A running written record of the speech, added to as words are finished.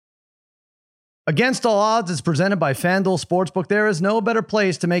Against All Odds is presented by FanDuel Sportsbook. There is no better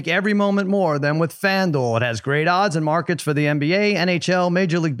place to make every moment more than with FanDuel. It has great odds and markets for the NBA, NHL,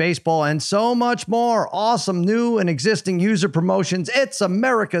 Major League Baseball, and so much more. Awesome new and existing user promotions. It's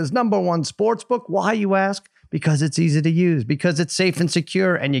America's #1 sportsbook. Why, you ask? Because it's easy to use, because it's safe and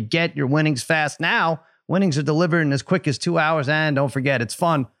secure, and you get your winnings fast. Now, winnings are delivered in as quick as 2 hours, and don't forget, it's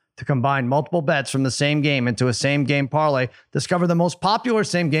fun to combine multiple bets from the same game into a same-game parlay. Discover the most popular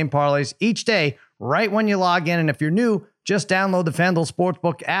same-game parlays each day right when you log in. And if you're new, just download the FanDuel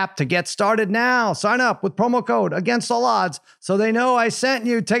Sportsbook app to get started now. Sign up with promo code Against All Odds so they know I sent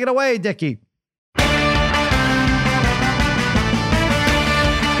you. Take it away, Dickie.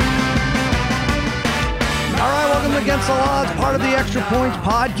 All right, welcome to Against All Odds, part of the Extra Points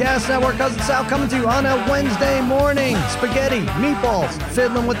Podcast Network. Cousin Sal coming to you on a Wednesday morning. Spaghetti, meatballs,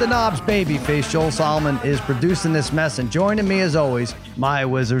 fiddling with the knobs, babyface. Joel Solomon is producing this mess, and joining me as always, my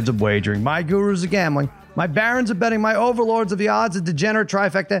wizards of wagering, my gurus of gambling, my barons of betting, my overlords of the odds, a degenerate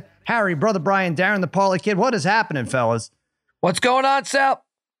trifecta, Harry, brother Brian, Darren, the Parlay Kid. What is happening, fellas? What's going on, Sal?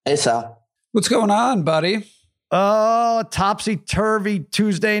 Hey, Sal. What's going on, buddy? Oh, topsy-turvy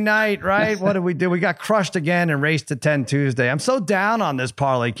Tuesday night, right? What did we do? We got crushed again and raced to 10 Tuesday. I'm so down on this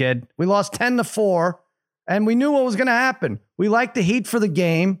Parlay Kid. We lost 10-4, and we knew what was going to happen. We liked the Heat for the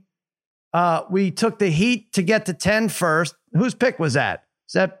game. We took the Heat to get to 10 first. Whose pick was that?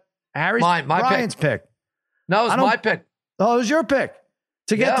 Is that Harry's? My Brian's pick. No, it was my pick. Oh, it was your pick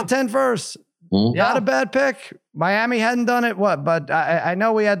to get to 10 first. Mm-hmm. Not a bad pick. Miami hadn't done it, but I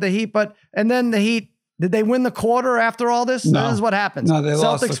know we had the Heat, and then the Heat, did they win the quarter after all this? No. This is what happens. No, they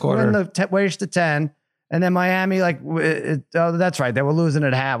lost the Celtics quarter. win the race to 10, and then Miami, that's right. They were losing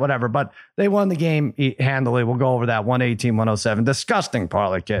at half, whatever, but they won the game handily. We'll go over that 118-107. Disgusting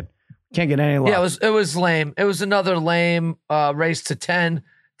Parlay Kid. Can't get any luck. Yeah, it was lame. It was another lame race to 10.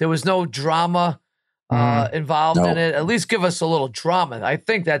 There was no drama involved in it. At least give us a little drama. I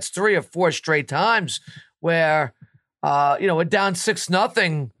think that's 3 or 4 straight times where we're down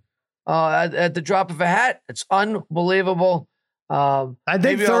 6-0 at the drop of a hat. It's unbelievable. I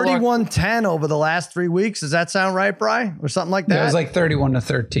think 31-10 over the last 3 weeks. Does that sound right, Bri? Or something like that? Yeah, it was like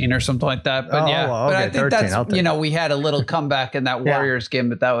 31-13 or something like that. But well, but okay, I think 13, that's, we had a little comeback in that Warriors game,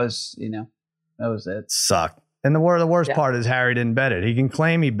 but that was, that was it. Sucked. And the worst part is Harry didn't bet it. He can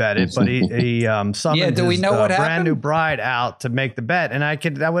claim he bet it, but he summoned do we know what brand happened? new bride out to make the bet.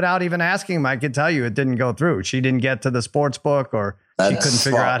 And without even asking him, I could tell you it didn't go through. She didn't get to the sports book, or she couldn't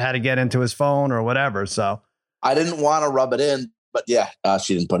figure out how to get into his phone or whatever. So I didn't want to rub it in, but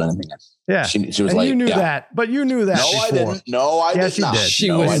she didn't put anything in. Yeah, she was and late. You knew that, but you knew that. No, before. I didn't. No, I yes, did not. Did.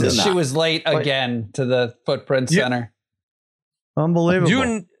 She was late again to the Footprint Center.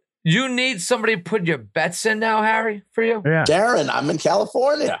 Unbelievable. You need somebody to put your bets in now, Harry, for you? Yeah. Darren, I'm in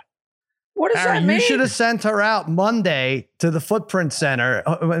California. What does Harry, that mean? You should have sent her out Monday to the Footprint Center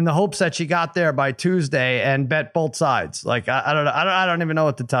in the hopes that she got there by Tuesday and bet both sides. Like, I don't know. I don't even know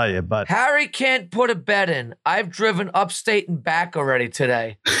what to tell you, but Harry can't put a bet in. I've driven upstate and back already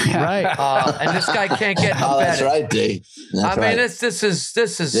today. Right. And this guy can't get a bet. That's right, D. I mean, this is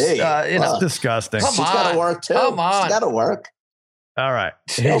It's disgusting. Come She's got to work too. Come on. She's got to work. All right.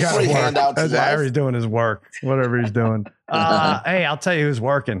 No free handouts. Harry's doing his work, whatever he's doing. Hey, I'll tell you who's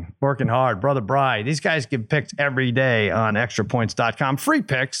working hard. Brother Bri. These guys give picks every day on extrapoints.com. Free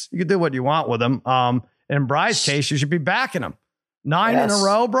picks. You can do what you want with them. In Bri's case, you should be backing them. 9 in a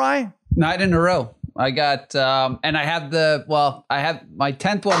row, Bri? 9 in a row. I got, and I have I have my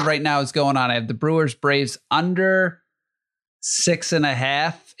 10th one right now is going on. I have the Brewers Braves under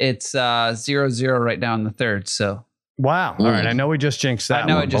 6.5. It's 0-0 right now in the third. So. Wow. All right. I know we just jinxed that. I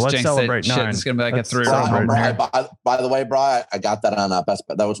know one, I just let's jinxed celebrate it. 9. Shit, it's going to be like a 3 By the way, Bri, I got that on Best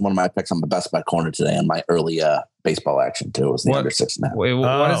Bet. That was one of my picks on the Best Bet corner today on my early baseball action too. It was the under 6.5. Wait,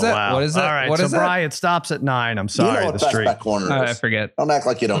 what is that? Wow. What is that? All right. What so is that? Bri, it stops at 9. I'm sorry. You know what the Best street. Bet corner is. I forget. Don't act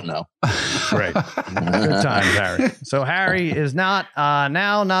like you don't know. Great. Good times, Harry. So Harry is not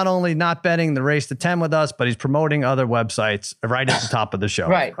only not betting the race to 10 with us, but he's promoting other websites right at the top of the show.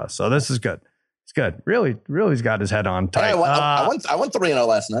 Right. So this is good. It's good. Really's got his head on tight. Hey, I went 3-0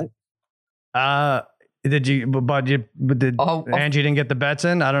 last night. Did Angie didn't get the bets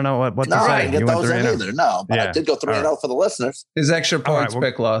in? I don't know what to say. I didn't get those in 3-0? either. No, but I did go 3-0 for the listeners. His extra points right,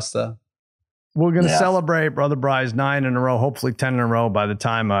 pick lost though. We're going to celebrate Brother Bri's 9 in a row, hopefully 10 in a row by the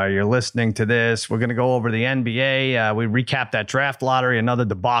time you're listening to this. We're going to go over the NBA. We recap that draft lottery, another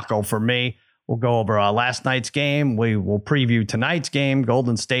debacle for me. We'll go over last night's game. We will preview tonight's game,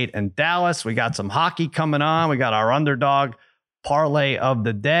 Golden State and Dallas. We got some hockey coming on. We got our underdog parlay of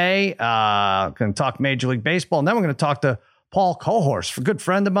the day. Going to talk Major League Baseball. And then we're going to talk to Paul Kohorst, a good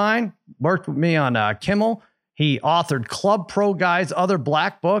friend of mine, worked with me on Kimmel. He authored Club Pro Guy's other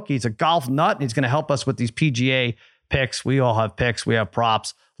black book. He's a golf nut, and he's going to help us with these PGA picks. We all have picks. We have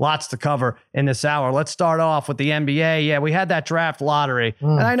props. Lots to cover in this hour. Let's start off with the NBA. Yeah, we had that draft lottery,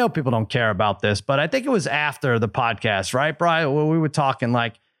 and I know people don't care about this, but I think it was after the podcast, right, Brian? Where we were talking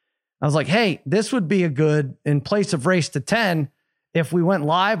I was like, hey, this would be a good, in place of Race to 10, if we went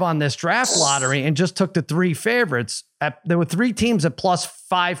live on this draft lottery and just took the 3 favorites. There were 3 teams at plus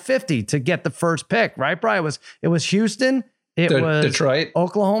 550 to get the first pick, right, Brian? It was Houston. It was Detroit,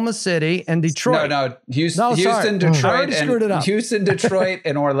 Oklahoma City, and Detroit. No, Houston, Detroit, Houston, Detroit,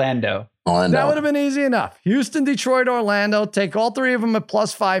 and Orlando. That would have been easy enough. Houston, Detroit, Orlando. Take all 3 of them at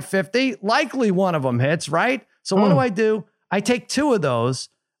plus 550. Likely one of them hits, right? So what do? I take 2 of those,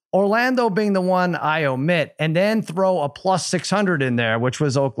 Orlando being the one I omit, and then throw a plus 600 in there, which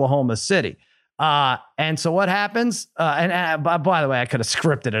was Oklahoma City. And so what happens? And by the way, I could have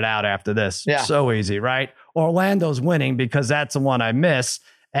scripted it out after this. Yeah. So easy, right? Orlando's winning because that's the one I miss.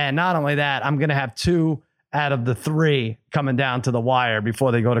 And not only that, I'm going to have 2 out of the 3 coming down to the wire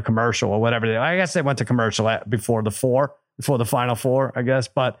before they go to commercial or whatever. I guess they went to commercial before the final 4, I guess.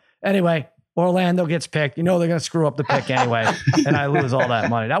 But anyway, Orlando gets picked. You know they're going to screw up the pick anyway, and I lose all that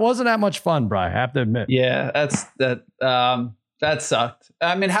money. That wasn't that much fun, Brian, I have to admit. Yeah, that sucked.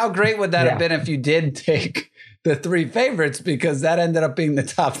 I mean, how great would that have been if you did take the 3 favorites, because that ended up being the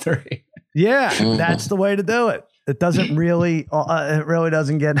top 3. Yeah, that's the way to do it. It doesn't really, it really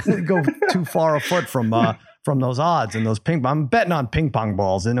doesn't go too far afoot from those odds and those ping pong. I'm betting on ping pong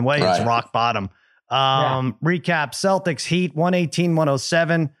balls. In a way, it's rock bottom. Recap: Celtics Heat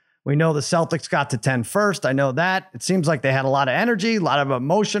 118-107. We know the Celtics got to 10 first. I know that. It seems like they had a lot of energy, a lot of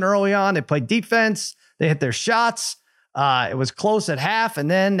emotion early on. They played defense. They hit their shots. It was close at half,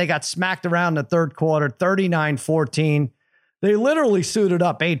 and then they got smacked around in the third quarter, 39-14. They literally suited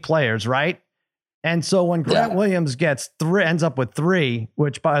up 8 players, right? And so when Grant Williams gets 3, ends up with 3,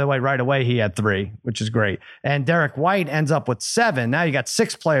 which, by the way, right away he had 3, which is great. And Derek White ends up with 7. Now you got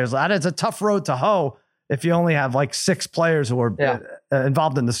 6 players. That is a tough road to hoe if you only have 6 players who are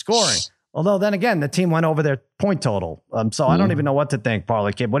involved in the scoring. Although then again, the team went over their point total. So I don't even know what to think,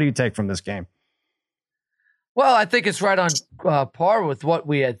 Parlay Kid. What do you take from this game? Well, I think it's right on par with what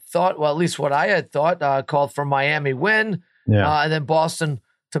we had thought. Well, at least what I had thought. Called for Miami win, and then Boston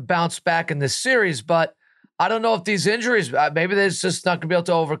to bounce back in this series. But I don't know if these injuries, maybe they're just not going to be able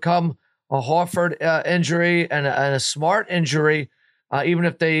to overcome a Horford injury and a Smart injury. Even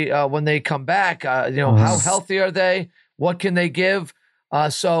if they, when they come back, how healthy are they? What can they give?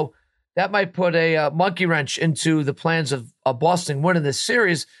 So that might put a monkey wrench into the plans of Boston winning this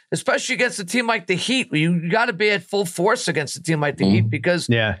series, especially against a team like the Heat. You got to be at full force against a team like the Heat, because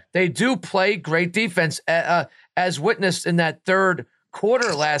they do play great defense, as witnessed in that third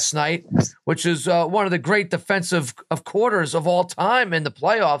quarter last night, which is one of the great defensive quarters of all time in the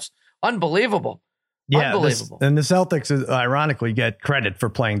playoffs. Unbelievable. Yeah, and the Celtics ironically get credit for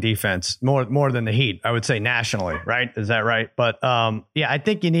playing defense more than the Heat, I would say, nationally, right? Is that right? But I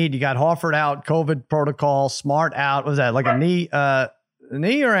think you got Horford out, COVID protocol, Smart out. What was that, like a knee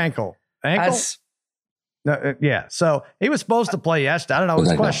or ankle? Ankle? No, so he was supposed to play yesterday. I don't know. It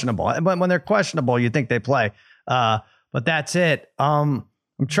was questionable. But when they're questionable, you think they play. But that's it. I'm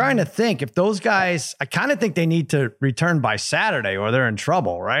trying to think if those guys, I kind of think they need to return by Saturday or they're in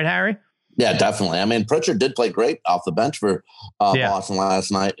trouble, right, Harry? Yeah, definitely. I mean, Pritchard did play great off the bench for Boston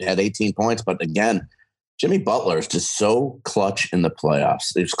last night. Had 18 points. But again, Jimmy Butler is just so clutch in the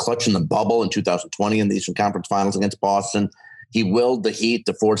playoffs. He was clutch in the bubble in 2020 in the Eastern Conference Finals against Boston. He willed the Heat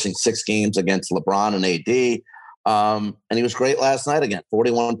to forcing 6 games against LeBron and AD. And he was great last night again.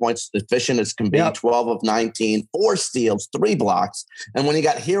 41 points, efficient as can be, 12 of 19, 4 steals, 3 blocks. And when you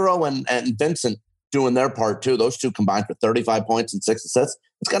got Hero and Vincent doing their part too, those 2 combined for 35 points and 6 assists,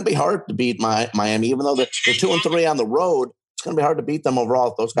 it's going to be hard to beat Miami. Even though they're 2-3 on the road, it's going to be hard to beat them overall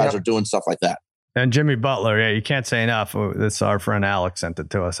if those guys are doing stuff like that. And Jimmy Butler, you can't say enough. This our friend Alex sent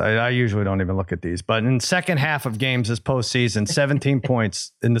it to us. I usually don't even look at these, but in the second half of games this postseason, 17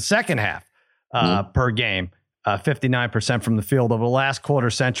 points in the second half per game, 59% from the field. Over the last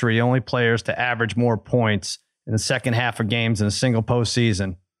quarter century, the only players to average more points in the second half of games in a single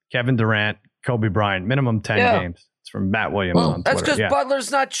postseason: Kevin Durant, Kobe Bryant, minimum 10 games. It's from Matt Williams on Twitter. That's because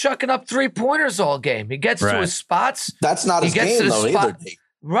Butler's not chucking up 3-pointers all game. He gets to his spots. That's not his game, though, either.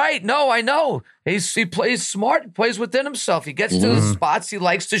 Right. No, I know. He plays smart. He plays within himself. He gets to the spots. He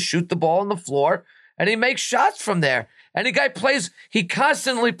likes to shoot the ball on the floor, and he makes shots from there. And the guy he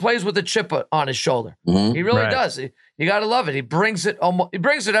constantly plays with a chip on his shoulder. He really does. You got to love it. He brings it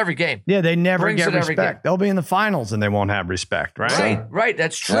every game. Yeah, they never get respect. They'll be in the finals and they won't have respect, right? Right.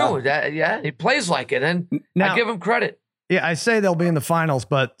 That's true. He plays like it, and now, I give him credit. Yeah, I say they'll be in the finals,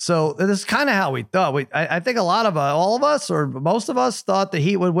 but so this is kind of how we thought. I think a lot of all of us, or most of us, thought the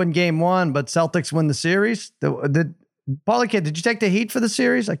Heat would win Game 1, but Celtics win the series. Paulie Kid, did you take the Heat for the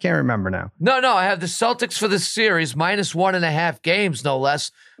series? I can't remember now. No, I have the Celtics for the series, -1.5 games, no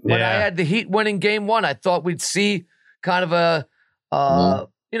less. But I had the Heat winning Game 1. I thought we'd see kind of a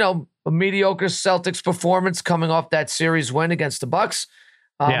mediocre Celtics performance coming off that series win against the Bucks.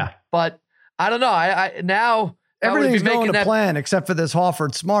 But I don't know. I now everything's going to plan except for this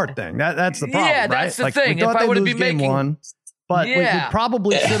Hofford Smart thing. That's the problem. Yeah, that's right? the thing. We thought if I would have been been making one. But we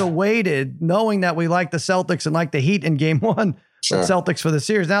probably should have waited, knowing that we like the Celtics and like the Heat in Game 1. Sure. The Celtics for the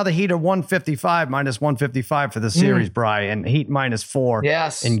series. Now the Heat are 155, -155 for the series, Bri, and Heat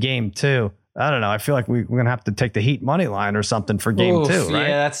 -4 in Game 2. I don't know. I feel like we're going to have to take the Heat money line or something for Game 2, right?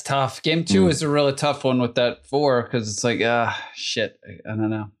 Yeah, that's tough. Game 2 is a really tough one with that 4 because it's like, shit. I don't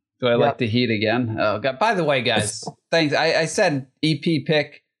know. Do I like the Heat again? Oh, God. By the way, guys, thanks. I said EP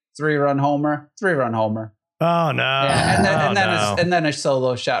pick, 3-run homer. Oh no! Yeah, and then a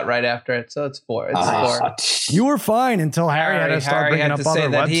solo shot right after it, so it's 4. It's 4. You were fine until Harry had to start bringing up other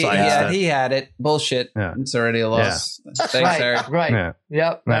websites. He had it. Bullshit. Yeah. It's already a loss. Yeah. Thanks, Harry. Right. Yeah.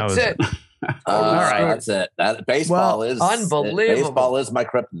 Yep. That's it. All right. That's it. Baseball is unbelievable. Baseball is my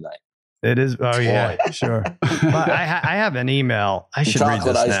kryptonite. It is. Oh yeah, sure. But I have an email. I should read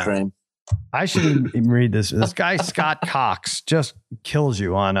this now. Cream. I should read this. This guy Scott Cox just kills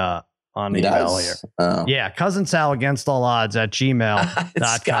you on email here. Yeah, Cousin Sal against all odds at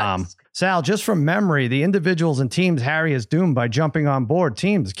gmail.com. Sal, just from memory, the individuals and teams Harry has doomed by jumping on board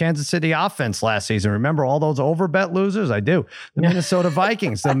teams. Kansas City offense last season. Remember all those overbet losers? I do. The Minnesota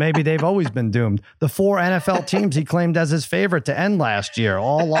Vikings, though maybe they've always been doomed. The 4 NFL teams he claimed as his favorite to end last year,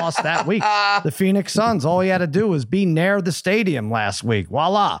 all lost that week. The Phoenix Suns, all he had to do was be near the stadium last week.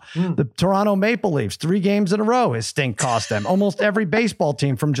 Voila. The Toronto Maple Leafs, 3 games in a row, his stink cost them. Almost every baseball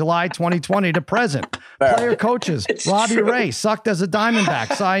team from July 2020 to present. Player coaches, Robbie Ray sucked as a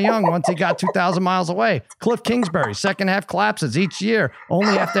Diamondback, Cy Young once he got 2,000 miles away. Cliff Kingsbury, second half collapses each year,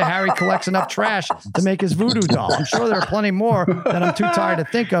 only after Harry collects enough trash to make his voodoo doll. I'm sure there are plenty more that I'm too tired to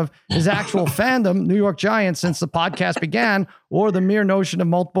think of. His actual fandom, New York Giants, since the podcast began, or the mere notion of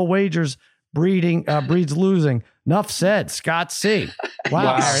multiple wagers breeds losing. Enough said. Scott C.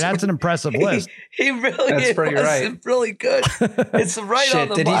 Wow, Harry, that's an impressive list. He really that's pretty right. Really good. It's right Shit, on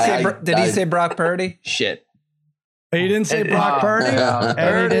the did he say Brock Purdy? Shit. He didn't say Brock Purdy,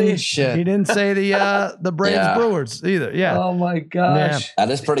 and he didn't say the Braves Brewers either. Yeah. Oh my gosh,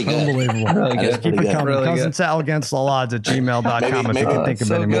 that is pretty good. Unbelievable. Really good. Keep it coming. Really Cousin Sal against all odds at gmail.com if you can think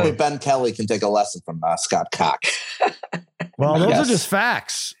of any more. Maybe Ben Kelly can take a lesson from Scott Cox. Well, those are just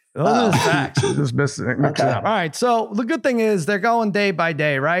facts. Those are just facts. Just mixing it up. All right. So the good thing is they're going day by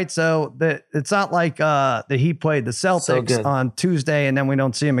day, right? So it's not like the Heat played the Celtics on Tuesday and then we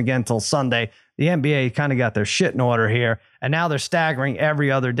don't see them again till Sunday. The NBA kind of got their shit in order here, and now they're staggering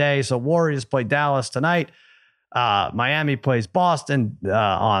every other day. So Warriors play Dallas tonight. Miami plays Boston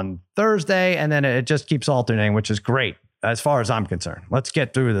on Thursday, and then it just keeps alternating, which is great as far as I'm concerned. Let's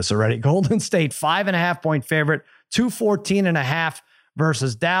get through this already. Golden State, 5.5-point favorite, 214.5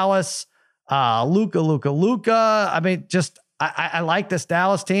 versus Dallas. Luka. I mean, just I like this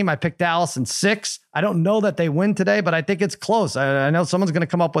Dallas team. I picked Dallas in 6. I don't know that they win today, but I think it's close. I know someone's going to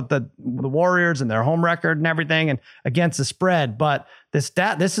come up with the Warriors and their home record and everything and against the spread, but this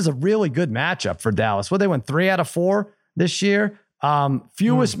is a really good matchup for Dallas. Well, they went 3 out of 4 this year.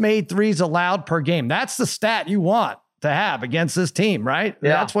 Fewest made threes allowed per game. That's the stat you want to have against this team, right?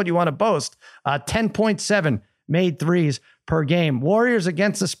 Yeah. That's what you want to boast. 10.7 made threes per game. Warriors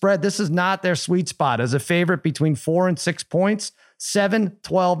against the spread. This is not their sweet spot as a favorite between 4 and 6 points, 7,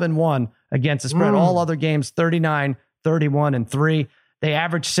 12, and 1 against the spread. All other games, 39, 31, and 3. They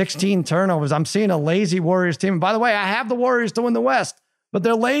average 16 turnovers. I'm seeing a lazy Warriors team. And by the way, I have the Warriors to win the West, but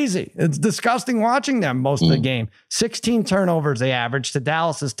they're lazy. It's disgusting watching them most of the game. 16 turnovers they average to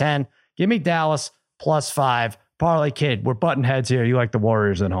Dallas's 10. Give me Dallas +5. Parlay Kid, we're button heads here. You like the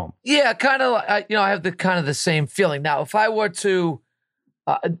Warriors at home? Yeah, kind of. I have the same feeling. Now, if I were to,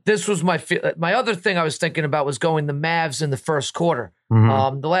 this was my other thing I was thinking about was going the Mavs in the first quarter.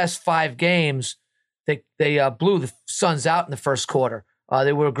 The last 5 games, they blew the Suns out in the first quarter.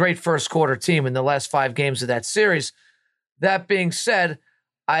 They were a great first quarter team in the last 5 games of that series. That being said,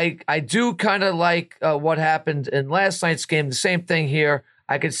 I do kind of like what happened in last night's game. The same thing here.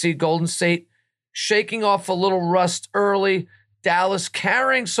 I could see Golden State shaking off a little rust early. Dallas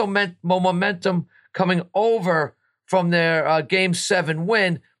carrying some momentum coming over from their Game 7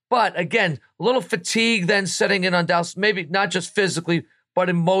 win. But again, a little fatigue then setting in on Dallas, maybe not just physically, but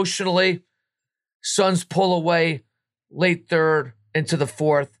emotionally. Suns pull away late third into the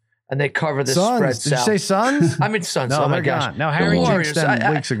fourth, and they cover this spread. Did you say Suns? I mean Suns. No, oh my they're gosh. gone. No, Harry jinxed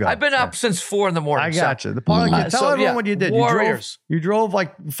them weeks ago. I've been up since 4 a.m. I got you. The parlay. Tell everyone what you did. Warriors. You drove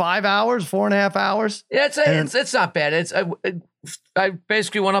like 5 hours, 4.5 hours. Yeah, it's not bad. I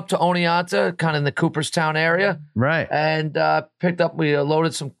basically went up to Oneonta, kind of in the Cooperstown area, right? And picked up. We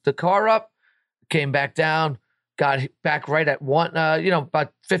loaded the car up, came back down, got back right at 1.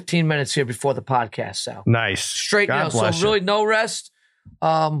 About 15 minutes here before the podcast. So nice, straight. So really no rest.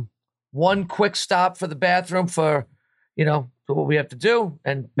 One quick stop for the bathroom for what we have to do,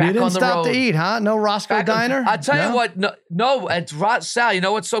 and back on the road. You didn't stop to eat, huh? No Roscoe Diner? I'll tell you what, no, it's Sal. You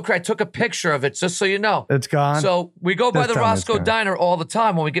know what's so crazy? I took a picture of it just so you know. It's gone. So we go by the Roscoe Diner all the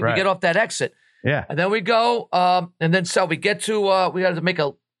time when we get off that exit. Yeah. And then we go, and then we get to, we had to make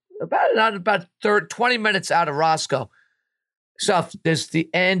about 20 minutes out of Roscoe. So there's the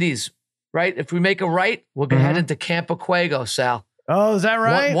Andes, right? If we make a right, we'll go head into Campaquago, Sal. Oh, is that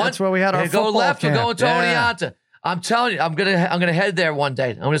right? That's where we had our football go left, camp. we're going to Oneonta. I'm telling you, I'm gonna head there one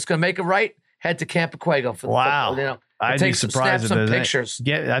day. I'm just gonna make a right, head to Campaquago for the football, I'd be surprised snap some pictures.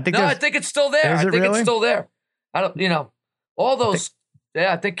 I think it's still there. I think it's still there. I don't, all those.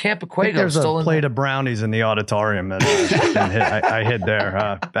 I think Campaquago. There's still a plate of brownies in the auditorium that I hid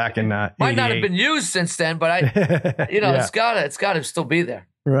there back in. Might not have been used since then, but it's gotta still be there.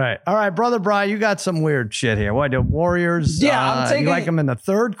 Right. All right, Brother Brian, you got some weird shit here. What, the Warriors? Yeah, I'm taking. You like them in the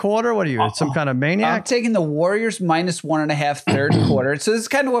third quarter? What are you, some kind of maniac? I'm taking the Warriors -1.5 third quarter. So this is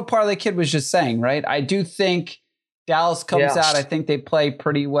kind of what Parlay Kid was just saying, right? I do think Dallas comes out. I think they play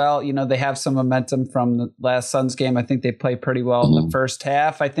pretty well. They have some momentum from the last Suns game. I think they play pretty well in the first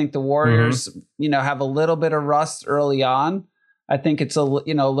half. I think the Warriors, have a little bit of rust early on. I think it's a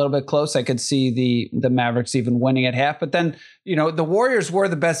little bit close. I could see the Mavericks even winning at half, but then the Warriors were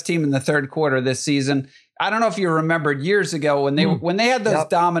the best team in the third quarter this season. I don't know if you remembered years ago when they had those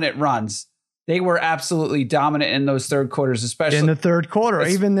dominant runs. They were absolutely dominant in those third quarters, especially in the third quarter,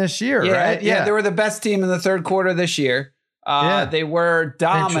 even this year, right? Yeah, they were the best team in the third quarter this year. They were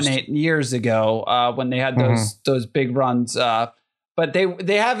dominant years ago when they had those big runs. But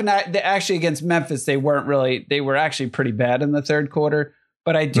they haven't actually against Memphis. They were actually pretty bad in the third quarter.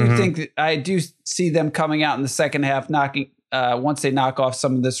 But I do think I do see them coming out in the second half, knocking once they knock off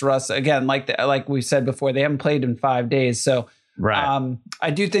some of this rust again. Like we said before, they haven't played in 5 days, so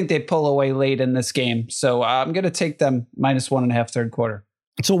I do think they pull away late in this game. So I'm going to take them -1.5 third quarter.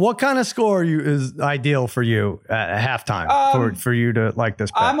 So what kind of score is ideal for you at halftime for you to like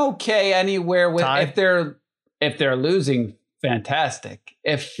this bet? I'm okay anywhere with if they're losing. Fantastic.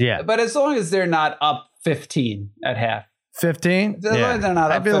 But as long as they're not up 15 at half. 15? They're not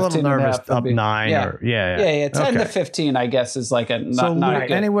up. I'd be a little nervous up 9 Yeah. 10 to 15, I guess, is like not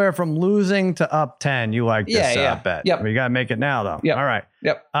good. Anywhere from losing to up 10, you like this bet. Yep. You got to make it now, though. Yep. All right.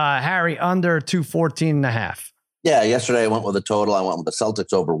 Yep. Harry, under 214.5. Yeah, yesterday I went with a total. I went with the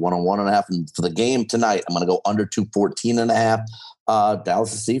Celtics over 101.5. And for the game tonight, I'm going to go under 214.5.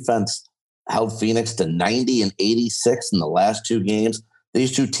 Dallas' defense held Phoenix to 90 and 86 in the last 2 games.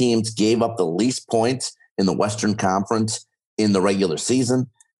 These 2 teams gave up the least points in the Western Conference in the regular season.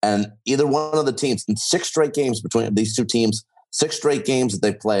 And either one of the teams in 6 straight games between these 2 teams, 6 straight games that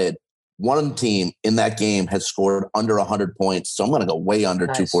they played, one team in that game has scored under 100 points. So I'm going to go way under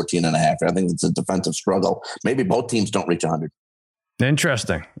 214.5. I think it's a defensive struggle. Maybe both teams don't reach 100.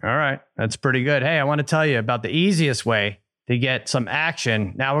 Interesting. All right. That's pretty good. Hey, I want to tell you about the easiest way to get some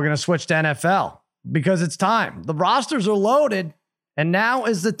action. Now we're going to switch to NFL because it's time. The rosters are loaded, and now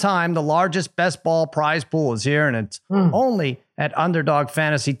is the time. The largest best ball prize pool is here, and it's only at Underdog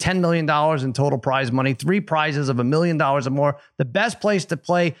Fantasy. $10 million in total prize money, 3 prizes of $1 million or more. The best place to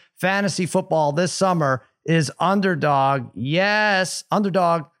play fantasy football this summer is Underdog. Yes,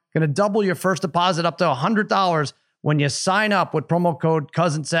 Underdog going to double your first deposit up to $100 when you sign up with promo code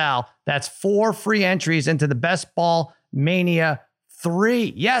Cousin Sal. That's 4 free entries into the Best Ball Mania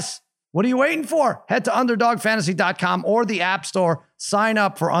 3. Yes. What are you waiting for? Head to UnderdogFantasy.com or the App Store. Sign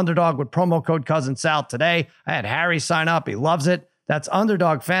up for Underdog with promo code Cousin Sal today. I had Harry sign up. He loves it. That's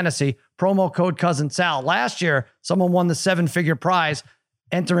Underdog Fantasy, promo code Cousin Sal. Last year, someone won the 7-figure prize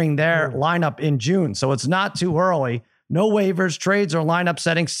entering their lineup in June. So it's not too early. No waivers, trades, or lineup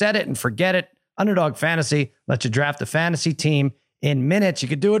settings. Set it and forget it. Underdog Fantasy lets you draft a fantasy team in minutes. You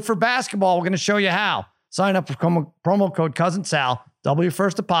could do it for basketball. We're going to show you how. Sign up for promo code Cousin Sal. Double your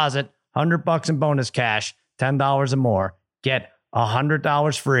first deposit. $100 in bonus cash. $10 or more. Get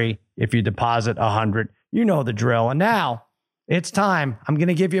 $100 free if you deposit $100. You know the drill. And now it's time. I'm going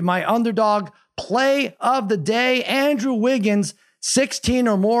to give you my underdog play of the day. Andrew Wiggins, 16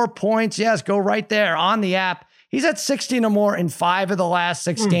 or more points. Yes, go right there on the app. He's at 16 or more in 5 of the last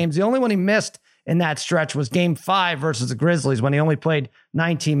 6 games. The only one he missed in that stretch was game 5 versus the Grizzlies when he only played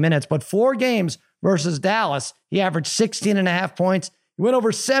 19 minutes. But 4 games versus Dallas, he averaged 16.5 points. He went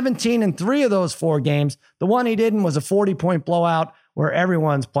over 17 in 3 of those 4 games. The one he didn't was a 40-point blowout where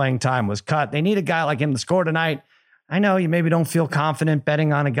everyone's playing time was cut. They need a guy like him to score tonight. I know you maybe don't feel confident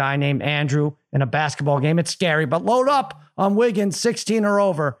betting on a guy named Andrew in a basketball game. It's scary, but load up on Wiggins, 16 or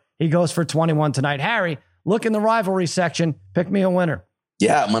over. He goes for 21 tonight. Harry, look in the rivalry section. Pick me a winner.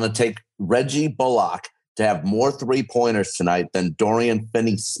 Yeah, I'm going to take Reggie Bullock to have more 3-pointers tonight than Dorian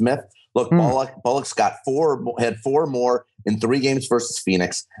Finney-Smith. Look, Bullock's got had 4 more in 3 games versus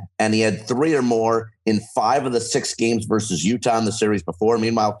Phoenix, and he had 3 or more in 5 of the 6 games versus Utah in the series before.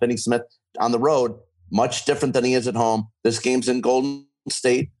 Meanwhile, Finney-Smith on the road, much different than he is at home. This game's in Golden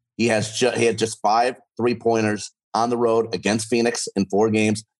State. He had just 5 3-pointers on the road against Phoenix in 4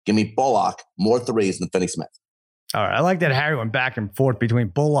 games. Give me Bullock more 3s than Finney-Smith. All right. I like that Harry went back and forth between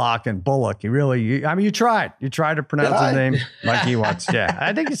Bullock and Bullock. You tried. You tried to pronounce his name like he wants. Yeah.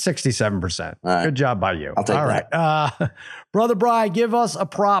 I think it's 67%. Right. Good job by you. I'll take that. Right. Brother Bry, give us a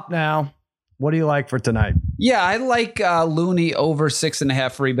prop now. What do you like for tonight? Yeah, I like Looney over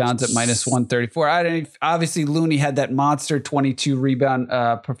 6.5 rebounds at -134. Obviously, Looney had that monster 22 rebound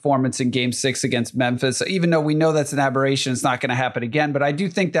performance in Game 6 against Memphis. So even though we know that's an aberration, it's not going to happen again. But I do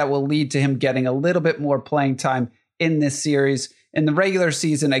think that will lead to him getting a little bit more playing time in this series. In the regular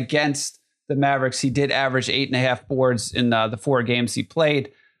season against the Mavericks, he did average 8.5 boards in the 4 games he played.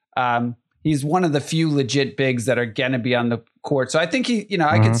 He's one of the few legit bigs that are going to be on the court. So I think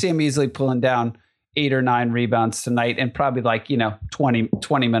I could see him easily pulling down 8 or 9 rebounds tonight and probably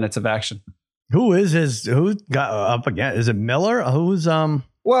 20 minutes of action. Who got up again? Is it Miller?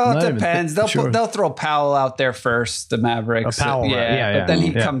 Well, it depends. They'll throw Powell out there first, the Mavericks. Powell, yeah, but then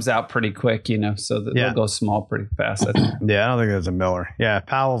he comes out pretty quick, so they'll go small pretty fast. I think. Yeah, I don't think there's a Miller. Yeah,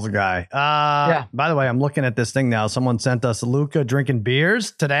 Powell's a guy. By the way, I'm looking at this thing now. Someone sent us Luka drinking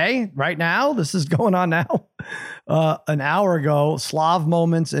beers today, right now. This is going on now. An hour ago, Slav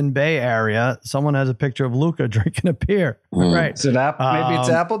Moments in Bay Area. Someone has a picture of Luka drinking a beer. Right. Is it maybe it's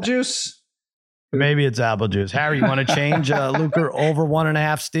apple juice? Maybe it's apple juice. Harry, you want to change Luka over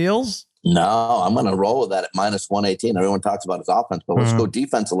 1.5 steals? No, I'm going to roll with that at -118. Everyone talks about his offense, but let's go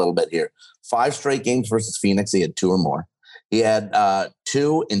defense a little bit here. 5 straight games versus Phoenix. He had 2 or more. He had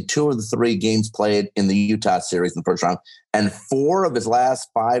 2 in 2 of the 3 games played in the Utah series in the first round. And 4 of his last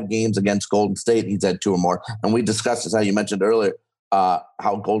 5 games against Golden State, he's had 2 or more. And we discussed this, how you mentioned earlier,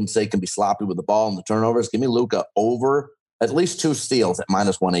 how Golden State can be sloppy with the ball and the turnovers. Give me Luka over at least 2 steals at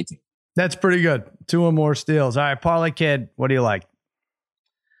 -118. That's pretty good. 2 or more steals. All right, Parlay Kid, what do you like?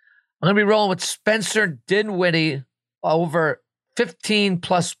 I'm going to be rolling with Spencer Dinwiddie over 15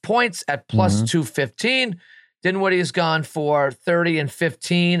 plus points at +215. Dinwiddie has gone for 30 and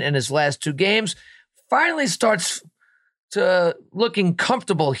 15 in his last 2 games. Finally starts to looking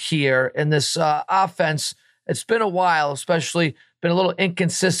comfortable here in this offense. It's been a while, especially been a little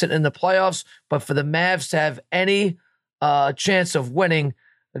inconsistent in the playoffs, but for the Mavs to have any chance of winning,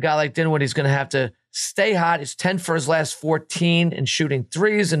 a guy like Dinwiddie is going to have to stay hot. He's 10 for his last 14 and shooting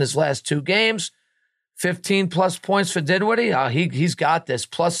 3s in his last 2 games. 15 plus points for Dinwiddie. He's got this.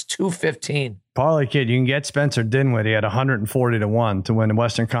 +215. Parlay Kid, you can get Spencer Dinwiddie at 140-1 to win the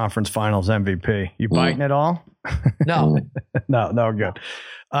Western Conference Finals MVP. You biting it all? No. No, good.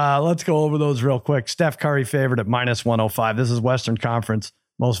 Let's go over those real quick. Steph Curry favored at -105. This is Western Conference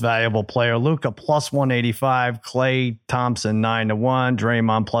most valuable player. Luka +185. Klay Thompson 9-1.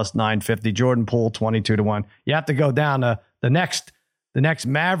 Draymond +950. Jordan Poole 22-1. You have to go down to the next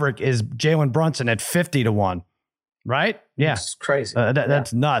Maverick is Jalen Brunson at 50-1. Right? Yeah. It's crazy.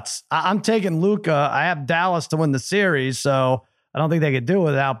 That's nuts. I'm taking Luka. I have Dallas to win the series, so I don't think they could do it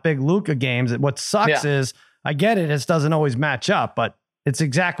without big Luka games. What sucks is, I get it, it doesn't always match up, but it's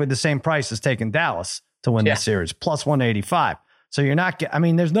exactly the same price as taking Dallas to win the series, +185. So you're not,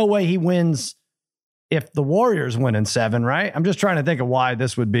 there's no way he wins if the Warriors win in 7, right? I'm just trying to think of why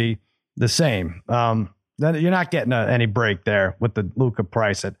this would be the same. Then you're not getting any break there with the Luka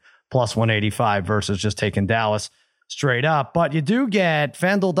price at +185 versus just taking Dallas straight up. But you do get,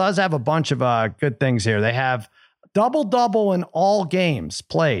 FanDuel does have a bunch of good things here. They have double-double in all games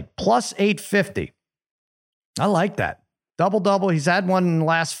played, +850. I like that. Double-double. He's had one in the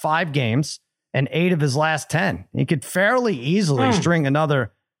last 5 games and 8 of his last 10. He could fairly easily string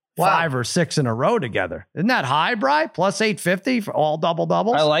another 5 or 6 in a row together. Isn't that high, Bri? +850 for all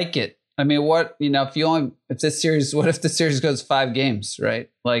double-doubles? I like it. I mean, what, if this series, what if the series goes 5 games, right?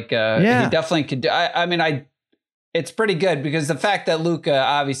 Like, he definitely could do. It's pretty good because the fact that Luka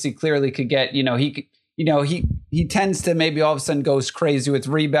obviously clearly could get, he tends to maybe all of a sudden goes crazy with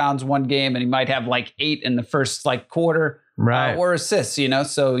rebounds one game, and he might have like 8 in the first like quarter, right? Or assists,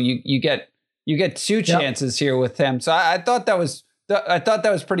 so you get 2 chances here with him. So I thought that was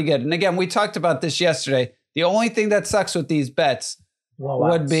pretty good. And again, we talked about this yesterday. The only thing that sucks with these bets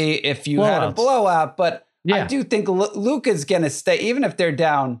would be if you had a blowout, but I do think Luka's going to stay, even if they're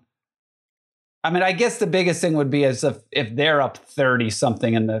down. I mean, I guess the biggest thing would be as if they're up 30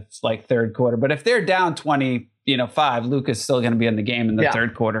 something in the like third quarter, but if they're down 25, Luka's still going to be in the game in the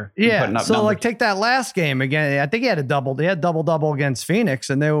third quarter. Yeah. So numbers. Like take that last game again. I think he had a double. They had double against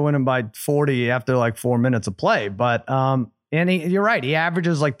Phoenix, and they were winning by 40 after like 4 minutes of play. But you're right. He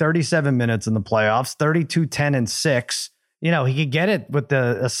averages like 37 minutes in the playoffs, 32, 10, and 6. He could get it with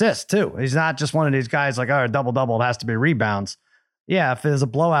the assist too. He's not just one of these guys like, double. It has to be rebounds. Yeah, if there's a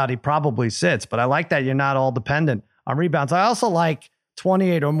blowout, he probably sits. But I like that you're not all dependent on rebounds. I also like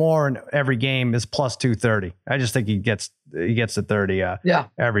 28 or more in every game is plus 230. I just think he gets to 30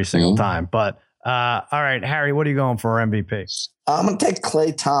 every single time. But all right, Harry, what are you going for MVP? I'm going to take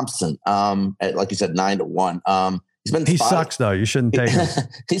Klay Thompson at, like you said, 9-1. He sucks, though. You shouldn't take him.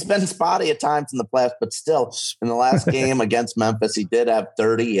 He's been spotty at times in the playoffs, but still, in the last game against Memphis, he did have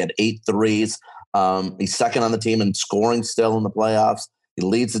 30. He had 8 threes. He's second on the team in scoring still in the playoffs. He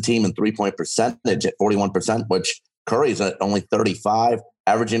leads the team in 3-point percentage at 41%, which Curry's at only 35,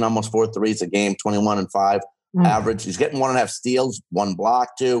 averaging almost 4 threes a game, 21 and 5 average. He's getting 1.5 steals, 1 block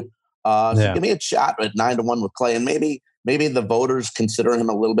too. So give me a shot at 9-1 with Klay, and maybe the voters consider him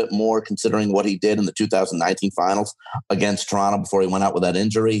a little bit more, considering what he did in the 2019 finals against Toronto before he went out with that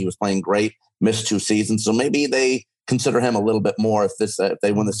injury. He was playing great, missed 2 seasons. So maybe they consider him a little bit more if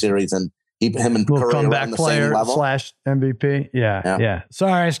they win the series and him and Curry comeback around the player same level. / MVP. Yeah.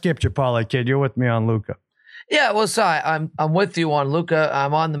 Sorry, I skipped your parlay, kid. You're with me on Luka. Yeah, well, sorry, I'm with you on Luka.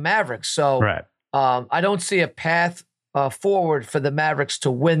 I'm on the Mavericks. So right. I don't see a path forward for the Mavericks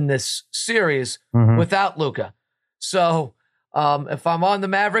to win this series without Luka. So if I'm on the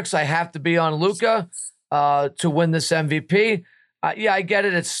Mavericks, I have to be on Luka to win this MVP. I get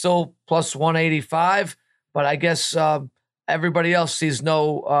it. It's still plus 185, but I guess everybody else sees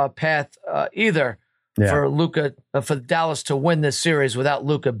no path either for Luka, for Dallas to win this series without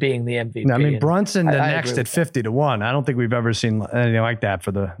Luka being the MVP. I mean, Brunson next at 50-1. I don't think we've ever seen anything like that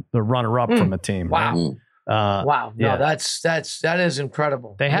for the runner-up from a team. Wow. Right? Wow. No, that is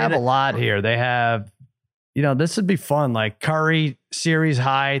incredible. They have a lot here. They have, this would be fun. Like Curry series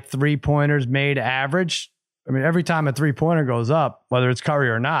high 3-pointers made average. I mean, every time a 3-pointer goes up, whether it's Curry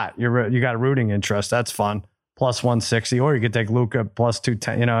or not, you got a rooting interest. That's fun. Plus 160, or you could take Luka plus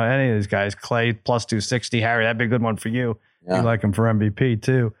 210. Any of these guys. Klay plus 260. Harry, that'd be a good one for you. Yeah. You like him for MVP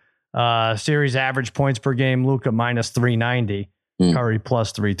too. Series average points per game. Luka minus 390. Curry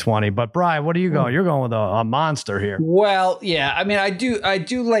plus 320. But Brian, what are you going? You're going with a monster here. Well, yeah. I mean, I do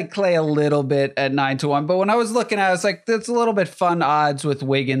like Klay a little bit at 9-1. But when I was looking at it, I was like, that's a little bit fun odds with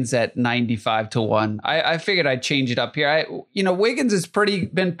Wiggins at 95-1. I figured I'd change it up here. Wiggins has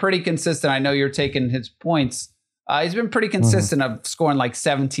been pretty consistent. I know you're taking his points. He's been pretty consistent of scoring like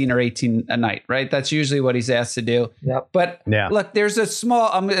 17 or 18 a night, right? That's usually what he's asked to do. Yep. But look, there's a small,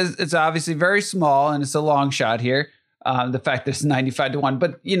 it's obviously very small and it's a long shot here. The fact that it's 95-1,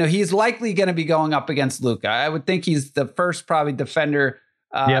 but he's likely going to be going up against Luka. I would think he's the first probably defender.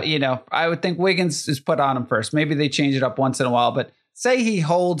 I would think Wiggins is put on him first. Maybe they change it up once in a while, but say he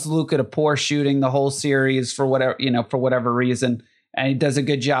holds Luka to poor shooting the whole series for whatever reason. And he does a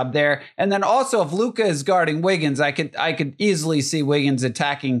good job there. And then also if Luka is guarding Wiggins, I could easily see Wiggins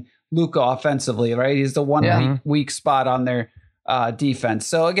attacking Luka offensively, right? He's the one weak spot on their defense.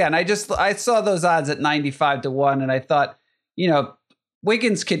 So again, I saw those odds at 95-1 and I thought,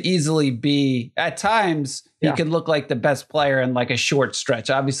 Wiggins could easily be at times he could look like the best player in like a short stretch.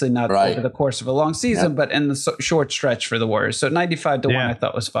 Obviously not over the course of a long season, but in the short stretch for the Warriors. So 95-1 I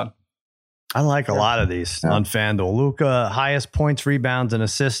thought was fun. I like a lot of these on FanDuel. Luka, highest points, rebounds, and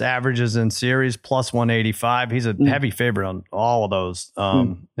assists averages in series, plus 185. He's a heavy favorite on all of those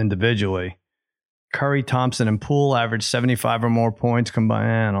individually. Curry, Thompson, and Poole average 75 or more points combined.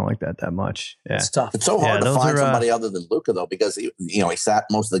 I don't like that much. Yeah. It's tough. It's so hard to find somebody other than Luka, though, because he sat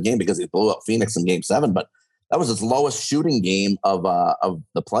most of the game because he blew up Phoenix in Game 7. But that was his lowest shooting game of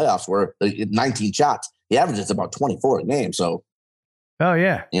the playoffs, where 19 shots. He averages about 24 a game. So. Oh,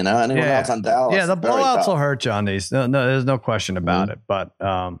 yeah. Anyone else on Dallas? Yeah, the blowouts will hurt you on these. No, there's no question about it. But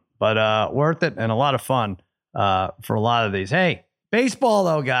worth it and a lot of fun for a lot of these. Hey, baseball,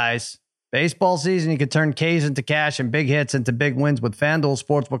 though, guys. Baseball season, you can turn Ks into cash and big hits into big wins with FanDuel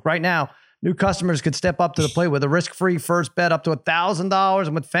Sportsbook. Right now, new customers could step up to the plate with a risk-free first bet up to $1,000.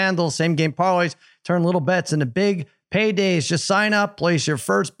 And with FanDuel, same-game parlays, turn little bets into big paydays. Just sign up, place your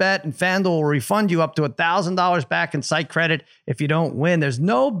first bet, and FanDuel will refund you up to $1,000 back in site credit if you don't win. There's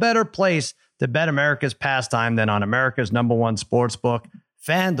no better place to bet America's pastime than on America's #1 sportsbook.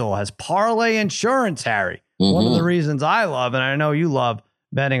 FanDuel has parlay insurance, Harry. Mm-hmm. One of the reasons I love, and I know you love,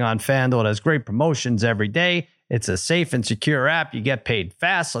 betting on FanDuel. It has great promotions every day. It's a safe and secure app. You get paid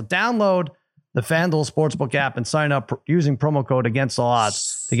fast. So download the FanDuel Sportsbook app and sign up using promo code Against All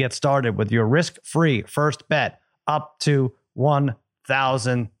Odds to get started with your risk-free first bet up to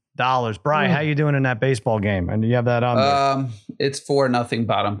 $1,000. Bri, how you doing in that baseball game? And you have that on there? It's 4-0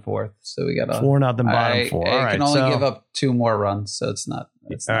 bottom fourth. So we got 4-0 bottom four. All right. I can only give up 2 more runs, so it's not.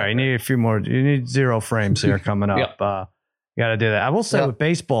 All right, you need a few more. You need 0 frames here coming up. Yep. You got to do that. I will say with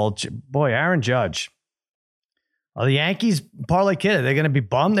baseball, boy, Aaron Judge. The Yankees parlay kid. They're going to be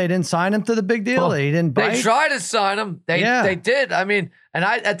bummed they didn't sign him to the big deal. They didn't bite. They tried to sign him. They did. I mean, and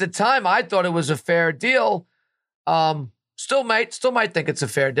I at the time I thought it was a fair deal. Still might think it's a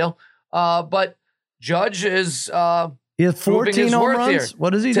fair deal. But Judge is he has 14 home runs. Here.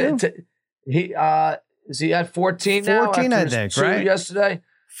 What does he do? Is he at 14 now? 14, I think, right? Yesterday.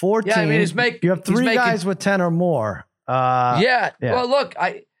 14. Yeah, I mean, you have 3 guys with 10 or more. Yeah. Well, look,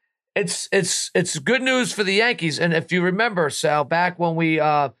 it's good news for the Yankees. And if you remember, Sal, back when we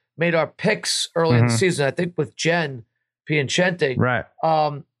made our picks early in the season, I think with Jen Piacente, right?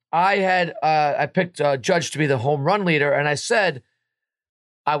 I picked Judge to be the home run leader, and I said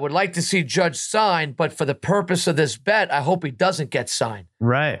I would like to see Judge sign, but for the purpose of this bet, I hope he doesn't get signed,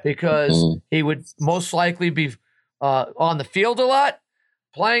 right? Because he would most likely be on the field a lot,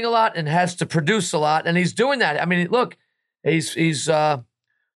 playing a lot, and has to produce a lot, and he's doing that. I mean, look, he's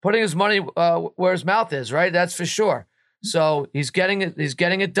putting his money where his mouth is, right? That's for sure. So he's getting it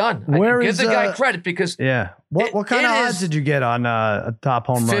done. Give the guy credit because What kind of odds did you get on a top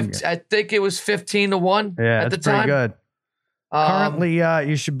home run? I think it was 15-1 at the time. Pretty good. Currently,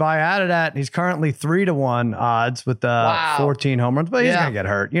 you should buy out of that. He's currently 3-1 odds with 14 home runs, but he's gonna get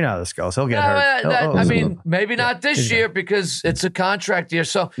hurt. You know how this goes. He'll get hurt. I mean, maybe not this year because it's a contract year.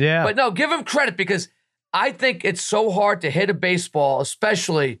 So, but no, give him credit because I think it's so hard to hit a baseball,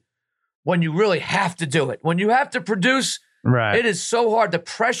 especially when you really have to do it. When you have to produce, it is so hard. The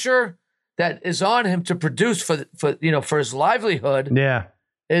pressure that is on him to produce for his livelihood,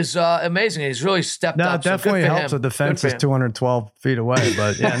 is amazing. He's really stepped up. No, definitely helps with the fence is 212 feet away.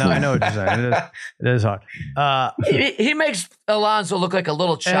 But I know what you're saying. It is hard. He makes Alonso look like a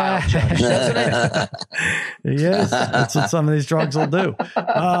little child, Judge, doesn't he? Yes, that's what some of these drugs will do.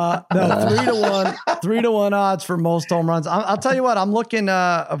 No, 3-1 odds for most home runs. I'll tell you what, I'm looking,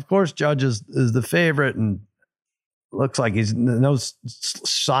 of course, Judge is the favorite and looks like he's no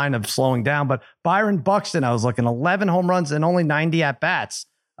sign of slowing down. But Byron Buxton, I was looking, 11 home runs and only 90 at-bats.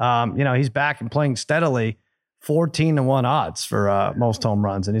 He's back and playing steadily, 14-1 odds for most home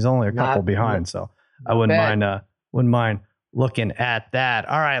runs, and he's only a couple behind. So I wouldn't mind looking at that.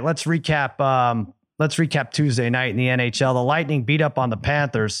 All right, let's recap Tuesday night in the NHL. The Lightning beat up on the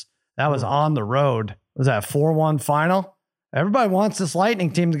Panthers. That was on the road. Was that a 4-1 final? Everybody wants this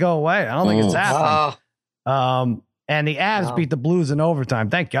Lightning team to go away. I don't think it's happening. And the Avs beat the Blues in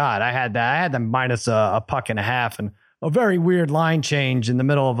overtime. Thank God. I had that. I had them minus a puck and a half, and a very weird line change in the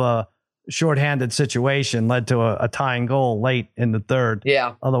middle of a shorthanded situation led to a tying goal late in the third.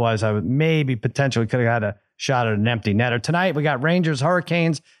 Yeah. Otherwise, I would potentially could have had a shot at an empty netter. Tonight, we got Rangers,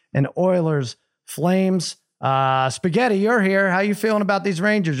 Hurricanes, and Oilers, Flames. Spaghetti, you're here. How you feeling about these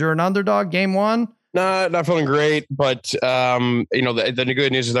Rangers? You're an underdog, game 1? No, not feeling great, but the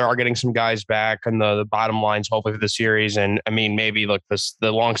good news is they are getting some guys back on the bottom lines, hopefully for the series. And I mean, maybe look,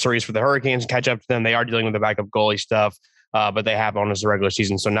 the long series for the Hurricanes catch up to them. They are dealing with the backup goalie stuff, but they have on as the regular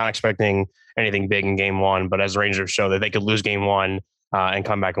season, so not expecting anything big in game 1. But as the Rangers show that they could lose game 1 and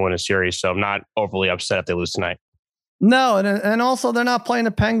come back and win a series, so I'm not overly upset if they lose tonight. No, and also they're not playing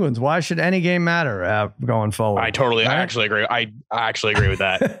the Penguins. Why should any game matter going forward? I actually agree. I actually agree with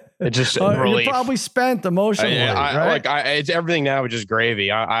that. It's just relief. You're probably spent emotionally. Right? It's everything now is just gravy.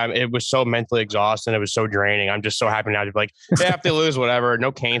 It was so mentally exhausting. It was so draining. I'm just so happy now to be like, they have to lose, whatever.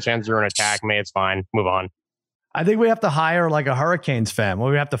 No Canes fans are an attack me. It's fine. Move on. I think we have to hire like a Hurricanes fan. Well,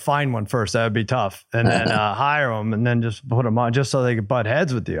 we have to find one first. That would be tough. And then hire them and then just put them on just so they can butt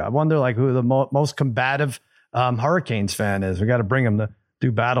heads with you. I wonder like who the most combative Hurricanes fan is. We got to bring them to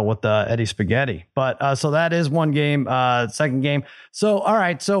do battle with Eddie Spaghetti. But so that is one game, second game. So, all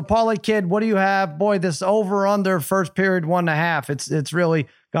right. So Parlay Kid, what do you have? Boy, this over under first period 1.5. It's really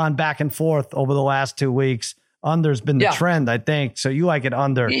gone back and forth over the last 2 weeks. Under's been the trend, I think. So you like it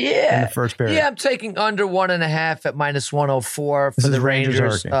under in the first period. Yeah, I'm taking under 1.5 at -104 for the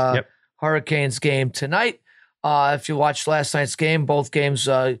Rangers Hurricanes game tonight. If you watched last night's game, both games,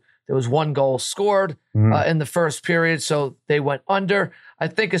 there was 1 goal scored in the first period, so they went under. I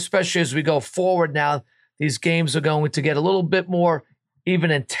think especially as we go forward now, these games are going to get a little bit more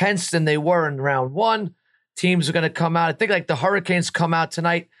even intense than they were in round 1. Teams are going to come out. I think like the Hurricanes come out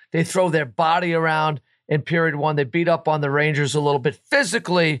tonight. They throw their body around in period 1. They beat up on the Rangers a little bit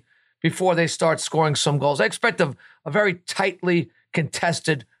physically before they start scoring some goals. I expect a very tightly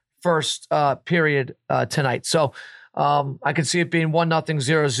contested first period tonight. So I can see it being 1-0,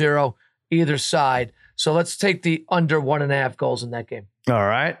 0-0 either side. So let's take the under 1.5 goals in that game. All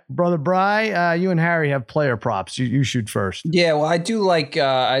right. Brother Bry, you and Harry have player props. You shoot first. Yeah, well, I do like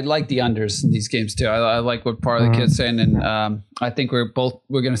I like the unders in these games too. I like what Parlay Kid's saying, and I think we're going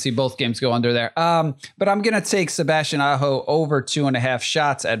to see both games go under there. But I'm going to take Sebastian Aho over 2.5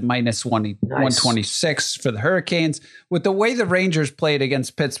 shots at -126 for the Hurricanes. With the way the Rangers played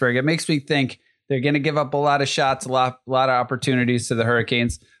against Pittsburgh, it makes me think they're going to give up a lot of shots, a lot of opportunities to the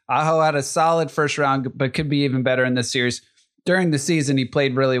Hurricanes. Aho had a solid first round, but could be even better in this series. During the season, he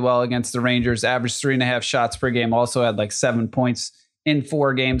played really well against the Rangers, averaged 3.5 shots per game, also had like 7 points in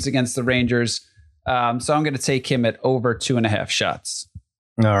 4 games against the Rangers. So I'm going to take him at over 2.5 shots.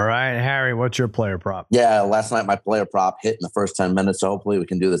 All right. Harry, what's your player prop? Yeah, last night my player prop hit in the first 10 minutes, so hopefully we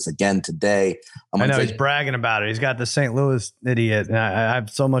can do this again today. I know he's bragging about it. He's got the St. Louis idiot. And I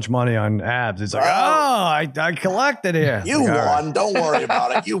have so much money on abs. He's like, I collected here. You won. Right. Don't worry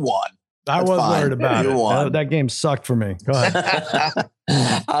about it. You won. I was worried about it. That game sucked for me. Go ahead.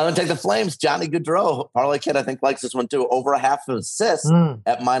 I'm going to take the Flames. Johnny Gaudreau. Parlay Kid, I think, likes this one too. Over 0.5 assists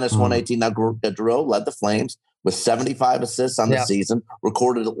at -118. Now, Gaudreau led the Flames with 75 assists on the season,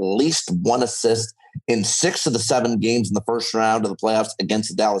 recorded at least 1 assist in 6 of the 7 games in the first round of the playoffs against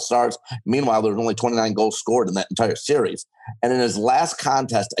the Dallas Stars. Meanwhile, there were only 29 goals scored in that entire series. And in his last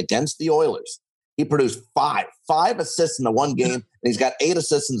contest against the Oilers, he produced 5 assists in the one game, and he's got 8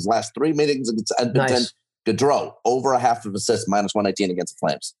 assists in his last 3 meetings against Edmonton. Nice. Gaudreau, over 0.5 assists, -118 against the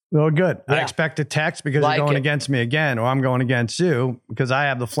Flames. Well, good. Yeah. I expect a text because you're going against me again, or I'm going against you because I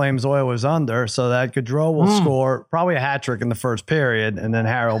have the Flames Oilers under, so that Gaudreau will score probably a hat trick in the first period, and then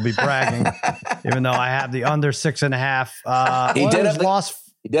Harry will be bragging, even though I have the under 6.5. He did have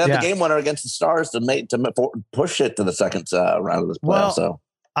the game winner against the Stars to push it to the second round of this playoff. So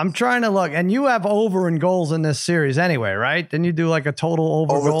I'm trying to look, and you have over in goals in this series anyway, right? Didn't you do like a total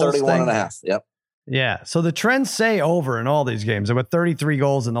over goals 31.5? Yep. Yeah. So the trends say over in all these games. There were 33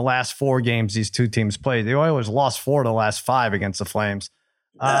 goals in the last 4 games these two teams played. The Oilers lost 4 of the last 5 against the Flames.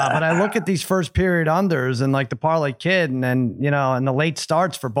 But I look at these first period unders and like the Parlay Kid and then, and the late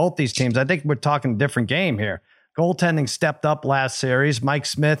starts for both these teams. I think we're talking a different game here. Goaltending stepped up last series. Mike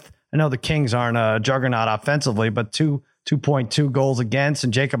Smith, I know the Kings aren't a juggernaut offensively, but 2.2 goals against,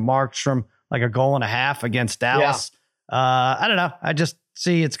 and Jacob Markstrom like a goal and a half against Dallas. Yeah. I don't know. I just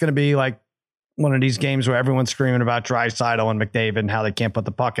see it's going to be like one of these games where everyone's screaming about Draisaitl and McDavid and how they can't put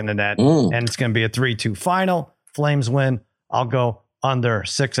the puck in the net. And it's going to be a 3-2 final. Flames win. I'll go under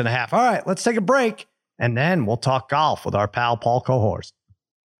 6.5. All right, let's take a break, and then we'll talk golf with our pal Paul Cohors.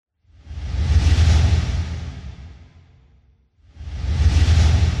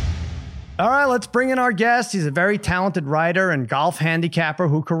 All right, let's bring in our guest. He's a very talented writer and golf handicapper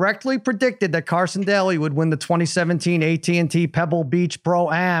who correctly predicted that Carson Daly would win the 2017 AT&T Pebble Beach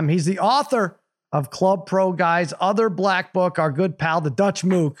Pro-Am. He's the author of Club Pro Guy's other black book. Our good pal, the Dutch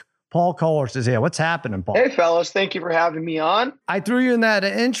Mook, Paul Cohors, is here. What's happening, Paul? Hey, fellas. Thank you for having me on. I threw you in that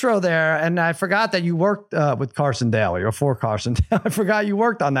intro there, and I forgot that you worked with Carson Daly or for Carson. I forgot you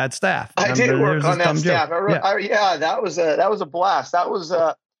worked on that staff. I did work on that staff. That was a blast. That was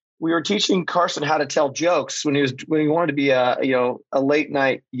we were teaching Carson how to tell jokes when he wanted to be a late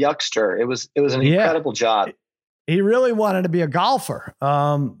night yuckster. It was an incredible job. He really wanted to be a golfer,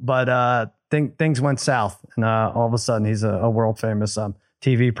 but things went south, and all of a sudden he's a world famous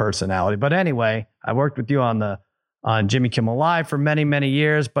TV personality. But anyway, I worked with you on Jimmy Kimmel Live for many, many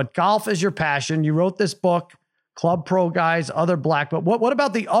years, but golf is your passion. You wrote this book, Club Pro Guy's Other Black Book. What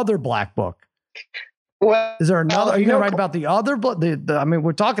about the other black book? Well, is there another? Are you going to write about the other? I mean,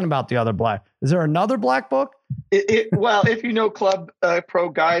 we're talking about the other black. Is there another black book? Well, if you know Club Pro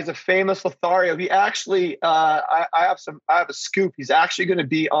Guy is a famous Lothario. He actually, I have a scoop. He's actually going to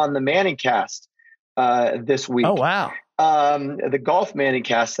be on the Manning Cast. this week. Oh, wow. The Golf Manning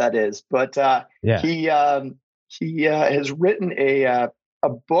cast, that is. But he has written a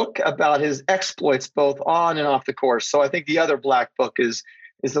book about his exploits both on and off the course. So I think the other black book is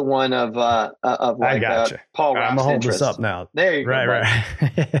the one of Paul Ross. I'm gonna hold this up now. There you go. Right.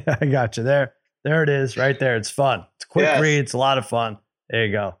 I got you. There it is, right there. It's fun. It's a quick read. It's a lot of fun. There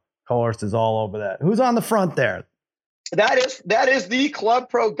you go. Course is all over that. Who's on the front there? That is the Club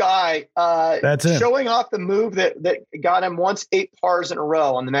Pro guy. That's him. Showing off the move that got him once 8 pars in a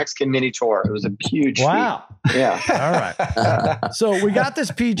row on the Mexican Mini Tour. It was a huge wow. feat. Yeah. All right. So we got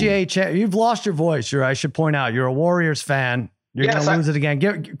this PGA. You've lost your voice. I should point out you're a Warriors fan. You're going to lose it again.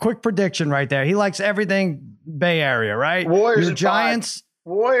 Give quick prediction right there. He likes everything Bay Area, right? Warriors Your Giants.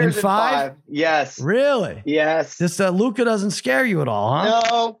 Warriors in 5? Yes. Really? Yes. This Luka doesn't scare you at all, huh?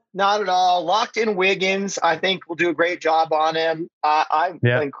 No, not at all. Locked in Wiggins. I think we'll do a great job on him. I'm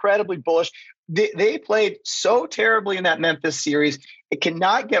incredibly bullish. They played so terribly in that Memphis series. It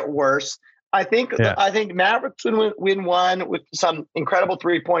cannot get worse. I think Mavericks would win one with some incredible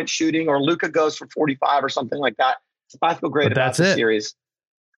 3-point shooting, or Luka goes for 45 or something like that. I feel great about the series.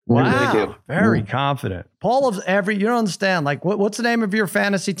 Wow, really very confident. Paul, you don't understand. Like, what's the name of your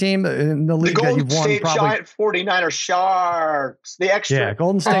fantasy team in the league that you've won? The Golden State Giant 49er Sharks. The extra. Yeah,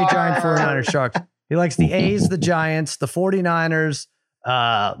 Golden State Giant 49er Sharks. He likes the A's, the Giants, the 49ers,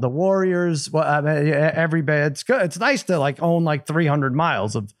 the Warriors. Well, I mean, every bay. It's good. It's nice to own 300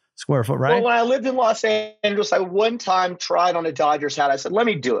 miles of square foot, right? Well, when I lived in Los Angeles, I one time tried on a Dodgers hat. I said, let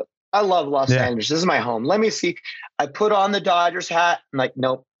me do it. I love Los Angeles. This is my home. Let me see. I put on the Dodgers hat. I'm like,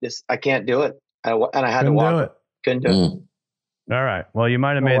 nope, I can't do it. And I had to walk. Couldn't do it. All right. Well, you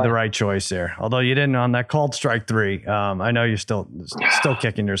might have made the right choice there. Although you didn't on that called strike 3. I know you're still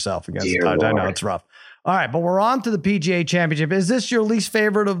kicking yourself against the Dodgers. I know it's rough. All right, but we're on to the PGA Championship. Is this your least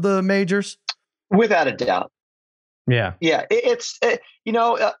favorite of the majors? Without a doubt. Yeah. Yeah. It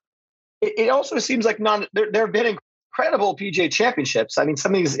also seems like there have been incredible PGA championships. I mean,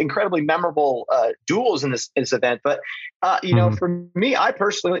 some of these incredibly memorable duels in this event. But, for me, I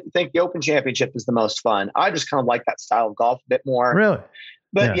personally think the Open Championship is the most fun. I just kind of like that style of golf a bit more. Really?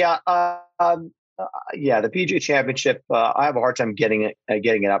 But the PGA Championship, I have a hard time getting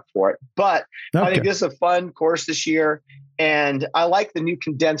it up for it. But I think this is a fun course this year. And I like the new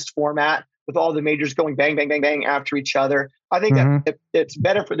condensed format with all the majors going bang, bang, bang, bang after each other. I think that it's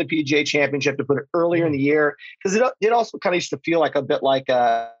better for the PGA Championship to put it earlier in the year, because it also kind of used to feel like a bit like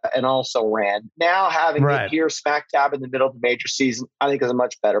an also ran. Now having it here smack dab in the middle of the major season, I think is a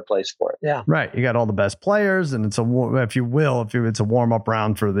much better place for it. Yeah, right. You got all the best players, and it's a warm up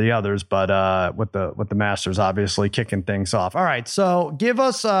round for the others. But with the Masters obviously kicking things off. All right, so give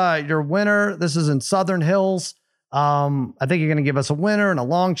us your winner. This is in Southern Hills. I think you're going to give us a winner and a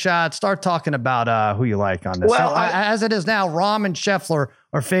long shot. Start talking about who you like on this. Well, as it is now, Rahm and Scheffler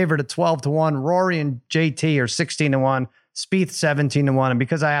are favored at 12-1. Rory and JT are 16-1. Spieth 17-1. And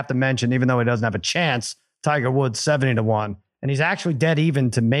because I have to mention, even though he doesn't have a chance, Tiger Woods 70-1. And he's actually dead even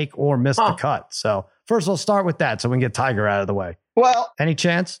to make or miss the cut. So first we'll start with that so we can get Tiger out of the way. Well, any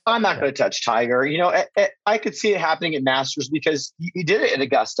chance? I'm not going to touch Tiger. I could see it happening at Masters because he did it at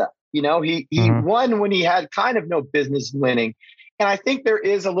Augusta. He won when he had kind of no business winning. And I think there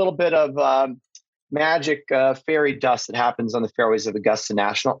is a little bit of magic fairy dust that happens on the fairways of Augusta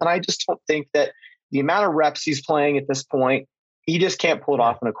National. And I just don't think that the amount of reps he's playing at this point, he just can't pull it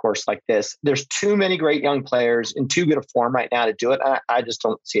off on a course like this. There's too many great young players in too good a form right now to do it. I just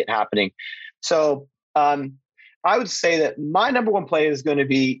don't see it happening. So I would say that my number one play is going to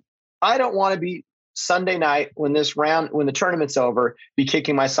be, I don't want to be Sunday night when the tournament's over, be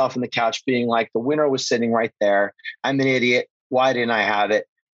kicking myself in the couch being like, the winner was sitting right there. I'm an idiot. Why didn't I have it?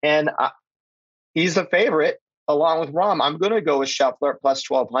 And he's the favorite along with Rahm. I'm going to go with Scheffler at plus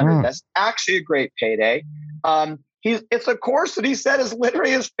 1,200. That's actually a great payday. It's a course that he said is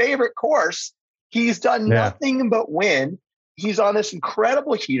literally his favorite course. He's done nothing but win. He's on this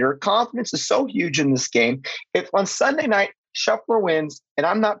incredible heater. Confidence is so huge in this game. If on Sunday night Scheffler wins and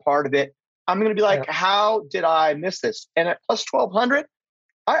I'm not part of it, I'm going to be like, how did I miss this? And at plus 1,200,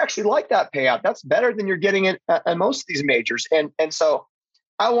 I actually like that payout. That's better than you're getting it at most of these majors. And so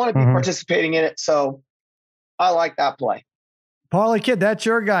I want to be participating in it. So I like that play. Parlay Kid, that's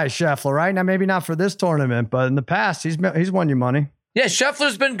your guy, Scheffler, right? Now, maybe not for this tournament, but in the past, he's won you money. Yeah,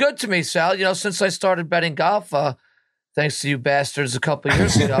 Scheffler's been good to me, Sal. Since I started betting golf, thanks to you bastards a couple of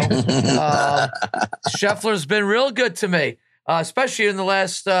years ago. Scheffler's been real good to me, especially in the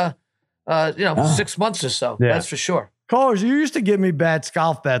last 6 months or so. Yeah. That's for sure. Coach, you used to give me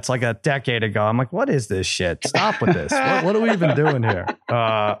golf bets like a decade ago. I'm like, what is this shit? Stop with this. What are we even doing here?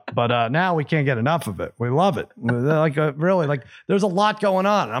 But now we can't get enough of it. We love it. Really, there's a lot going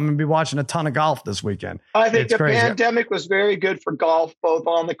on. I'm going to be watching a ton of golf this weekend. I think the pandemic was very good for golf, both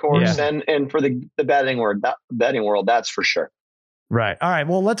on the course and for the betting world. That's for sure. Right. All right.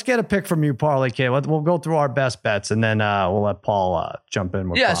 Well, let's get a pick from you, Parlay Kid. We'll go through our best bets, and then we'll let Paul jump in.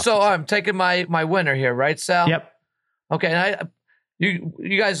 With so I'm taking my winner here, right, Sal? Yep. Okay, and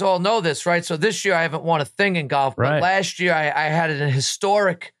you guys all know this, right? So this year I haven't won a thing in golf, but last year I had a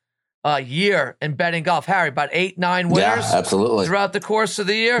historic year in betting golf. Harry, about 8-9 winners, absolutely, throughout the course of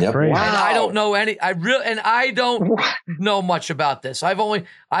the year. Yep. Wow. And I don't know I don't know much about this. I'm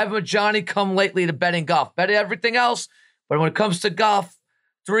a Johnny come lately to betting golf, bet everything else, but when it comes to golf,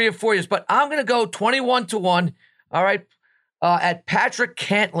 3 or 4 years. But I'm going to go 21-1. All right, at Patrick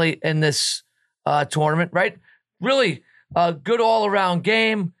Cantlay in this tournament, right? Really good all-around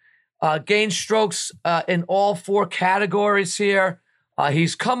game, gained strokes in all 4 categories here.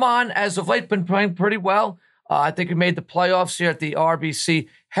 He's come on as of late, been playing pretty well. I think he made the playoffs here at the RBC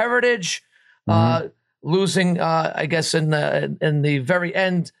Heritage, losing, I guess, in the very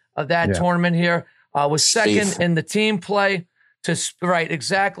end of that tournament here. Was second in the team play.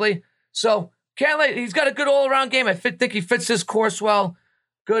 Exactly. So Cantlay, he's got a good all-around game. I think he fits his course well.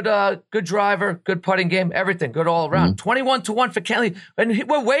 Good driver, good putting game, everything good all around. 21-1 for Cantlay, and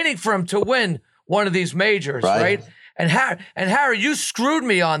we're waiting for him to win one of these majors, right? And Harry, you screwed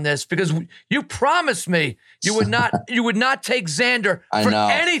me on this because you promised me you would not take Xander for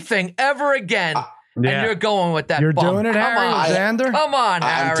anything ever again. And you're going with that. You're bump. doing it, Come Harry. on. Xander. Come on,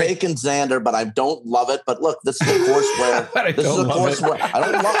 Harry. I'm taking Xander, but I don't love it. But look, this is a course where I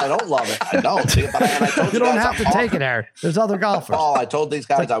don't love it. I don't. You don't have to take it, Harry. There's other golfers. Oh, I told these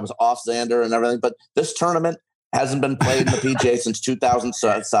guys I was off Xander and everything, but this tournament hasn't been played in the PGA since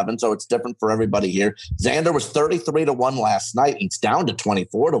 2007, so it's different for everybody here. Xander was 33-1 last night. He's down to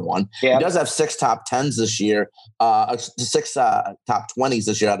 24-1. Yeah. He does have 6 top 10s this year, 6 top 20s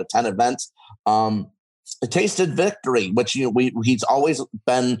this year out of 10 events. A tasted victory, which he's always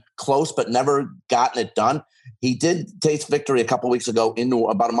been close but never gotten it done. He did taste victory about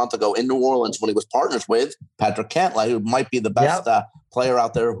a month ago in New Orleans when he was partners with Patrick Cantlay, who might be the best player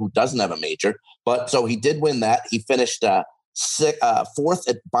out there who doesn't have a major. But so he did win that. He finished 4th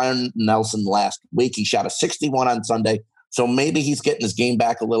at Byron Nelson last week. He shot a 61 on Sunday. So maybe he's getting his game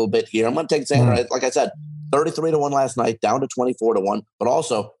back a little bit here. I'm going to take Xander. Like I said, 33-1 last night, down to 24-1, but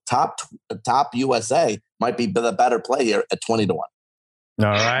also top USA might be the better play here at 20-1. All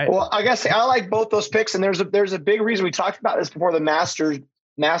right. Well, I guess I like both those picks, and there's a big reason. We talked about this before the Masters.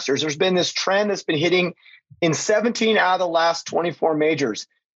 There's been this trend that's been hitting in 17 out of the last 24 majors.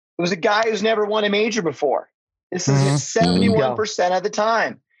 It was a guy who's never won a major before. This is 71% of the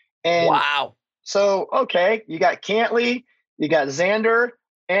time. And wow. So, okay, you got Cantlay, you got Xander,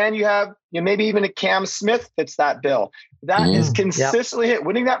 and you have maybe even a Cam Smith fits that bill. That is consistently hit.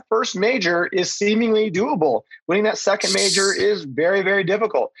 Winning that first major is seemingly doable. Winning that second major is very, very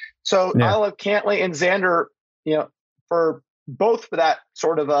difficult. So I love Cantlay and Xander, for both for that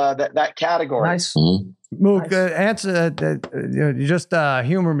sort of that category. Nice. Mook, answer. You just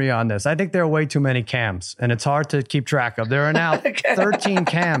humor me on this. I think there are way too many Cams, and it's hard to keep track of. There are now 13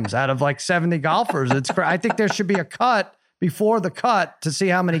 Cams out of like 70 golfers. I think there should be a cut before the cut to see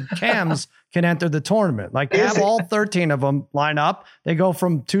how many Cams can enter the tournament. Like have all 13 of them line up. They go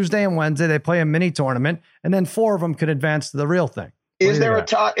from Tuesday and Wednesday. They play a mini tournament, and then 4 of them could advance to the real thing. Is there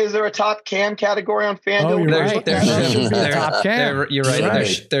a top Cam category on FanDuel? Oh, you're right. There should be a top Cam. You're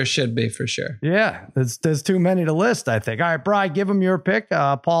right. There should be for sure. Yeah, there's too many to list, I think. All right, Bri, give him your pick.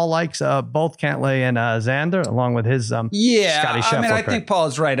 Paul likes both Cantlay and Xander, along with his Scotty Scheffler. I mean, I think Paul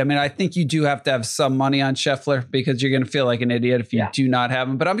is right. I mean, I think you do have to have some money on Scheffler because you're going to feel like an idiot if you do not have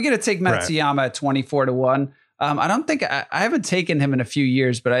him. But I'm going to take Matsuyama at 24-1. I don't think I haven't taken him in a few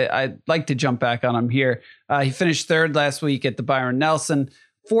years, but I'd like to jump back on him here. He finished 3rd last week at the Byron Nelson,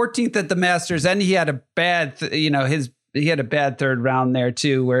 14th at the Masters, and he had a bad, he had a bad 3rd round there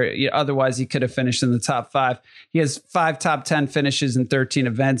too, where otherwise he could have finished in the top 5. He has 5 top 10 finishes in 13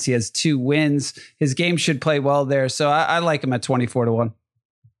 events. He has 2 wins. His game should play well there, so I like him at 24-1.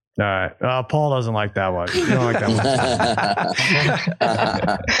 All right. Paul doesn't like that one. You don't like that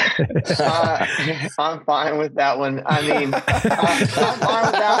one. I'm fine with that one. I mean, I'm fine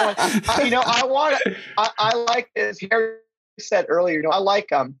with that one. I like, as Harry said earlier, I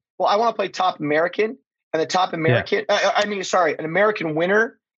like, I want to play top American, and the top American, an American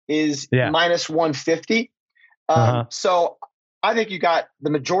winner is minus 150. So I think you got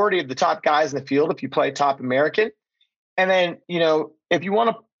the majority of the top guys in the field if you play top American. And then, if you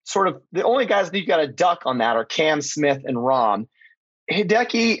want to sort of, the only guys that you got to duck on that are Cam Smith and Rahm.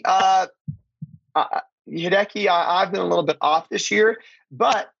 Hideki, I've been a little bit off this year,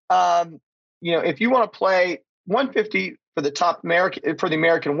 but if you want to play 150 for the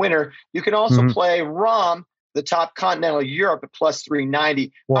American winner, you can also play Rahm, the top continental Europe, at plus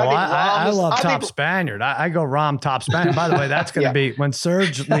 390. Well, I love top Spaniard. I go Rahm top Spaniard. By the way, that's going to be when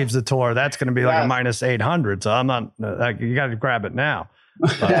Serge leaves the tour. That's going to be like a minus 800. So I'm not. You got to grab it now.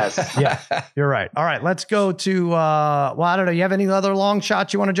 Yes. Yeah, you're right. All right, let's go to. I don't know. You have any other long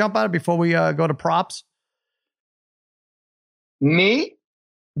shots you want to jump out of before we go to props? Me?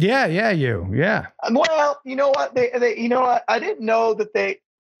 Yeah, you. Yeah. Well, you know what? I didn't know that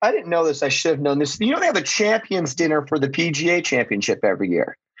I didn't know this. I should have known this. They have a champions dinner for the PGA Championship every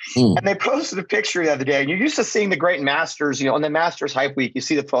year. And they posted a picture the other day. And you're used to seeing the great Masters, on the Masters Hype Week, you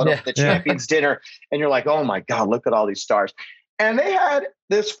see the photo of the champions dinner and you're like, oh my God, look at all these stars. And they had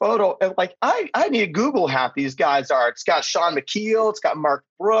this photo of I need to Google half these guys are. It's got Sean McKeel. It's got Mark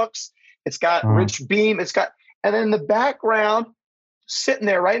Brooks. It's got Rich Beam. And then in the background, sitting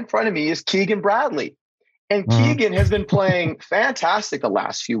there right in front of me, is Keegan Bradley. And Keegan has been playing fantastic the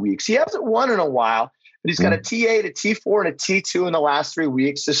last few weeks. He hasn't won in a while, but he's got a T8, a T4, and a T2 in the last 3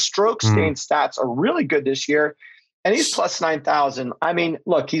 weeks. His stroke gain stats are really good this year. And he's plus 9,000. I mean,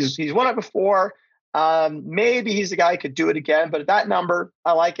 look, he's won it before. Maybe he's the guy who could do it again, but at that number,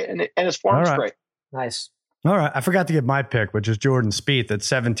 I like it. And his form's great. Nice. All right. I forgot to give my pick, which is Jordan Spieth at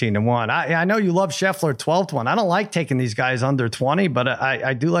 17-1. I know you love Scheffler 12-1. I don't like taking these guys under 20, but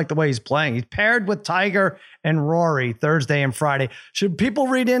I do like the way he's playing. He's paired with Tiger and Rory Thursday and Friday. Should people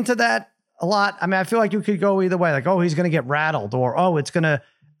read into that a lot? I mean, I feel like you could go either way. Like, oh, he's going to get rattled, or it's going to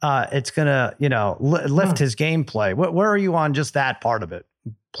lift his gameplay. Where are you on just that part of it?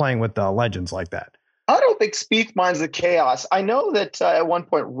 Playing with legends like that. I don't think Spieth minds the chaos. I know that at one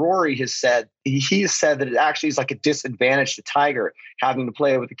point Rory has said that it actually is like a disadvantage to Tiger having to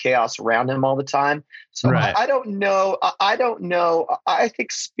play with the chaos around him all the time. So I don't know. I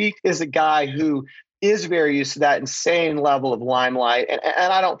think Spieth is a guy who is very used to that insane level of limelight, and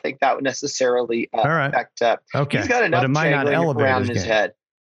I don't think that would necessarily affect. Okay, he's got enough jangling around his head.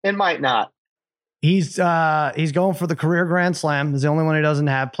 It might not. He's going for the career Grand Slam. He's the only one he doesn't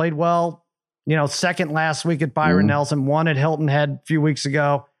have. Played well. Second last week at Byron Nelson, won at Hilton Head a few weeks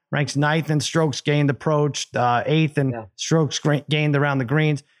ago, ranks 9th in strokes gained approach, 8th in strokes gained around the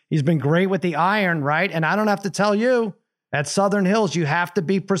greens. He's been great with the iron, right? And I don't have to tell you, at Southern Hills, you have to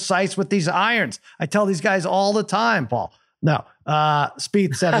be precise with these irons. I tell these guys all the time, Paul. No,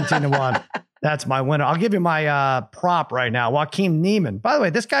 Spieth 17-1. That's my winner. I'll give you my prop right now. Joaquin Niemann. By the way,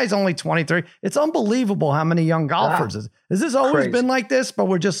 this guy's only 23. It's unbelievable how many young golfers. Wow. Has this always been like this? But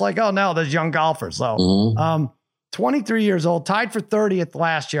we're just like, oh, no, there's young golfers. So 23 years old, tied for 30th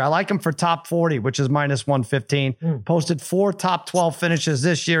last year. I like him for top 40, which is minus 115. Posted 4 top 12 finishes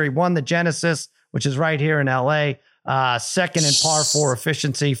this year. He won the Genesis, which is right here in L.A. Second in par 4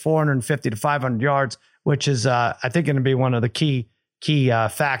 efficiency, 450 to 500 yards, which is, I think, going to be one of the key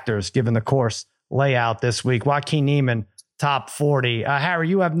factors given the course layout this week. Joaquin Niemann, top 40. Harry,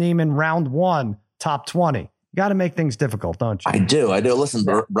 you have Niemann round 1, top 20. You got to make things difficult, don't you? I do. Listen,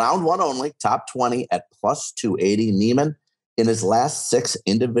 round 1 only, top 20 at plus 280. Niemann in his last 6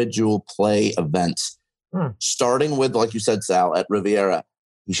 individual play events, starting with, like you said, Sal, at Riviera.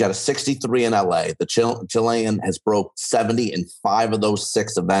 He shot a 63 in LA. The Chilean has broke 70 in 5 of those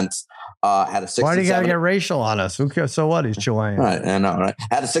 6 events. Had a 67. Why do you got to get racial on us? Who cares? So what? He's Chilean. Right. I know, right?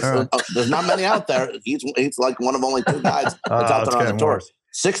 Had a 6. There's not many out there. He's like one of only 2 guys that's out there on the tour. Worse.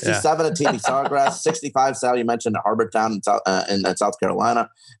 67 at TV Sawgrass, 65, Sal, you mentioned, at Harbortown in South Carolina.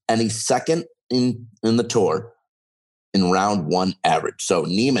 And he's second in the tour in round 1 average. So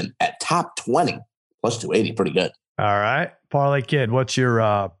Niemann at top 20, plus 280, pretty good. All right. Parlay Kid, what's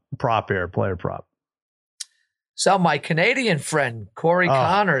your prop here, player prop? So my Canadian friend, Corey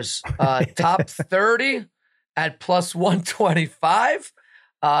Connors, top 30 at plus 125.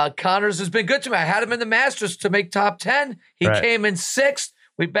 Connors has been good to me. I had him in the Masters to make top 10. He came in 6th.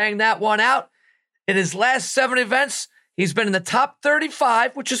 We banged that one out. In his last 7 events, he's been in the top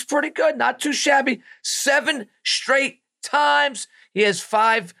 35, which is pretty good. Not too shabby. 7 straight times. He has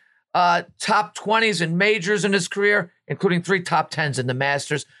 5 top 20s in majors in his career, including 3 top 10s in the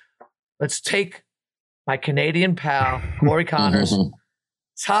Masters. Let's take my Canadian pal, Corey Connors,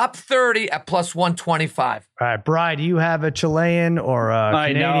 top 30 at plus 125. All right, Bri, do you have a Chilean or a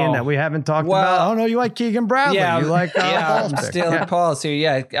Canadian that we haven't talked about? Oh, no, you like Keegan Bradley. Yeah, you like I'm stealing Paul's here.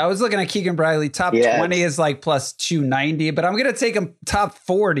 Yeah, I was looking at Keegan Bradley. Top 20 is like plus 290, but I'm going to take him top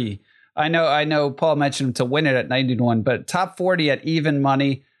 40. I know Paul mentioned him to win it at 90-1, but top 40 at even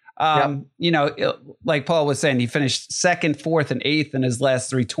money. Like Paul was saying, he finished 2nd, 4th, and 8th in his last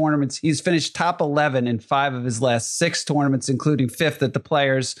 3 tournaments. He's finished top 11 in 5 of his last 6 tournaments, including 5th at the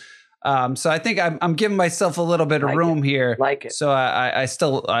Players. So I think I'm giving myself a little bit of room here. Like it. So I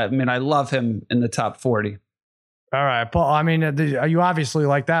love him in the top 40. All right, Paul. I mean, you obviously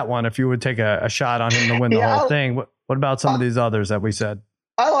like that one. If you would take a shot on him to win the whole thing, what about some of these others that we said?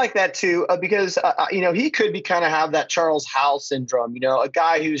 I like that too, because, he could be kind of have that Charles Howell syndrome, a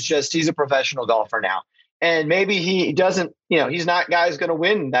guy who's he's a professional golfer now. And maybe he doesn't, he's not a guy who's going to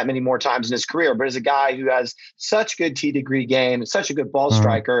win that many more times in his career, but as a guy who has such good tee degree game and such a good ball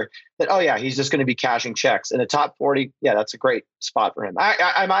striker that, he's just going to be cashing checks in the top 40. Yeah, that's a great spot for him.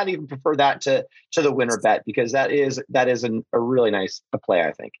 I might even prefer that to the winner bet, because that is a really nice play,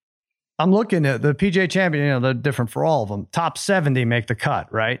 I think. I'm looking at the PGA Champion, they're different for all of them. Top 70 make the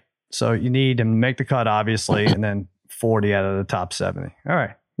cut, right? So you need him to make the cut, obviously, and then 40 out of the top 70. All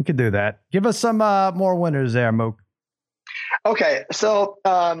right, we could do that. Give us some more winners there, Mook. Okay, so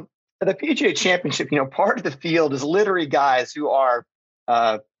the PGA Championship, part of the field is literally guys who are,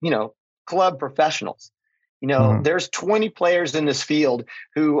 club professionals. There's 20 players in this field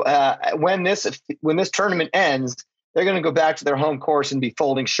who, when this tournament ends, they're going to go back to their home course and be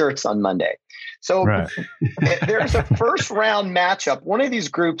folding shirts on Monday. So there's a first round matchup. One of these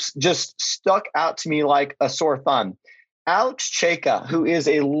groups just stuck out to me like a sore thumb. Alex Cejka, who is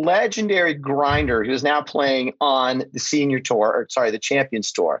a legendary grinder who is now playing on the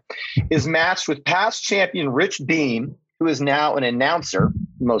Champions Tour, is matched with past champion Rich Beam, who is now an announcer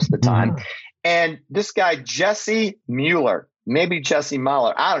most of the time. And this guy, Jesse Mueller. Maybe Jesse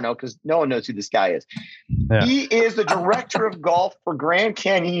Mahler. I don't know, because no one knows who this guy is. Yeah. He is the director of golf for Grand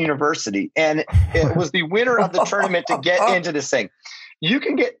Canyon University, and it was the winner of the tournament to get into this thing. You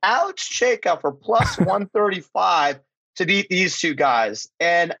can get Alex Cejka for plus 135 to beat these two guys.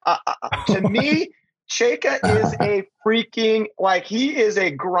 And to me, Cejka is a freaking, he is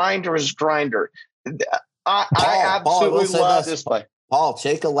a grinder's grinder. I absolutely love this play. Paul,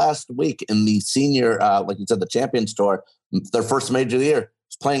 Cejka last week in the senior, like you said, the Champions Tour, their first major of the year,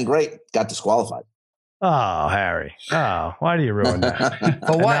 was playing great, got disqualified. Oh, Harry. Oh, why do you ruin that?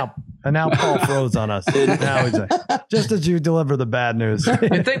 For what? And now Paul froze on us. Now he's just as you deliver the bad news.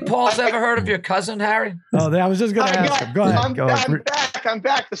 You think Paul's ever heard of your cousin, Harry? Oh, I was just going to ask him. Go ahead. I'm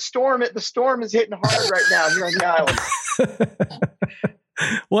back. The storm is hitting hard right now here on the island.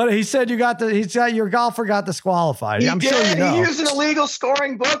 What he said, your golfer got disqualified. I'm sure you know. He used an illegal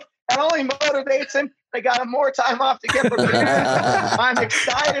scoring book. That only motivates him. They got him more time off to get prepared. I'm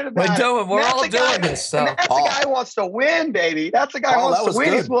excited about it. We're all doing this. So. That's the guy who wants to win, baby. That's the guy who wants to win.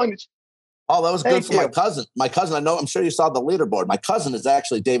 Good. He's willing to. Oh, that was good for my cousin. My cousin, I'm sure you saw the leaderboard. My cousin is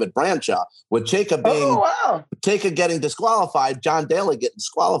actually David Branshaw. With Cejka getting disqualified, John Daly getting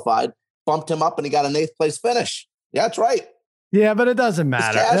disqualified, bumped him up, and he got an 8th place finish. Yeah, that's right. Yeah, but it doesn't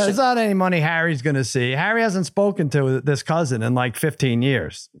matter. There's not any money Harry's going to see. Harry hasn't spoken to this cousin in like 15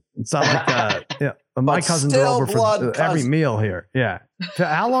 years. It's not like my cousins are over for every meal here. Yeah.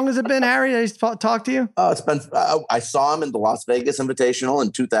 How long has it been, Harry, that he's talked to you? Oh, it's been, I saw him in the Las Vegas Invitational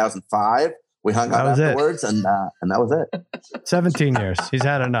in 2005. We hung out afterwards, and that was it. 17 years. He's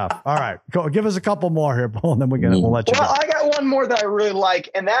had enough. All right. Go, give us a couple more here, Paul, and then we'll let you go. I got one more that I really like,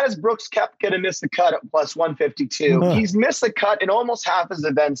 and that is Brooks Koepka to miss the cut at plus 152. He's missed the cut in almost half his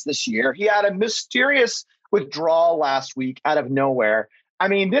events this year. He had a mysterious withdrawal last week out of nowhere. I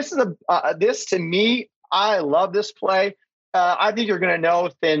mean, this is this to me, I love this play. I think you're going to know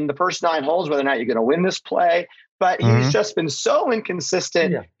within the first 9 holes whether or not you're going to win this play. But he's just been so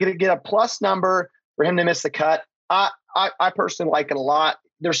inconsistent. Yeah. Going to get a plus number for him to miss the cut. I personally like it a lot.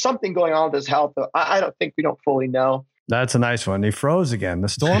 There's something going on with his health. I don't think we don't fully know. That's a nice one. He froze again. The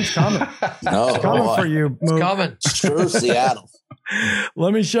storm's coming. It's coming for you, Mook. It's coming. It's true, Seattle.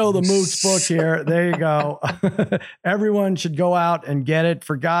 Let me show the Mook's book here. There you go. Everyone should go out and get it,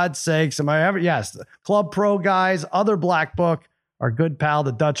 for God's sakes. Yes, the Club Pro guys, other black book, our good pal,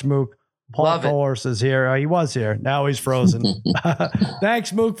 the Dutch Mook. Paul Cohorse is here. He was here. Now he's frozen.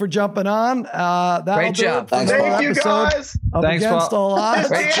 Thanks, Mook, for jumping on. Great job. Thank you, guys. Thanks, Against All Odds.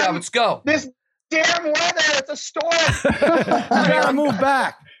 Great job. Let's go. This damn weather. It's a storm. You got to move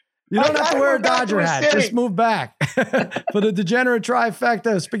back. You don't have to wear a Dodger hat. Just move back. For the degenerate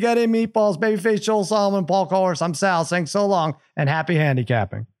trifecta, Spaghetti and Meatballs, Babyface Joel Solomon, Paul Cohorse, I'm Sal, saying so long and happy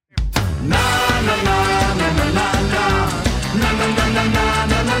handicapping. Na, na, na, na, na, na, na, na, na, na,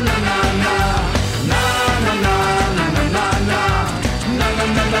 na.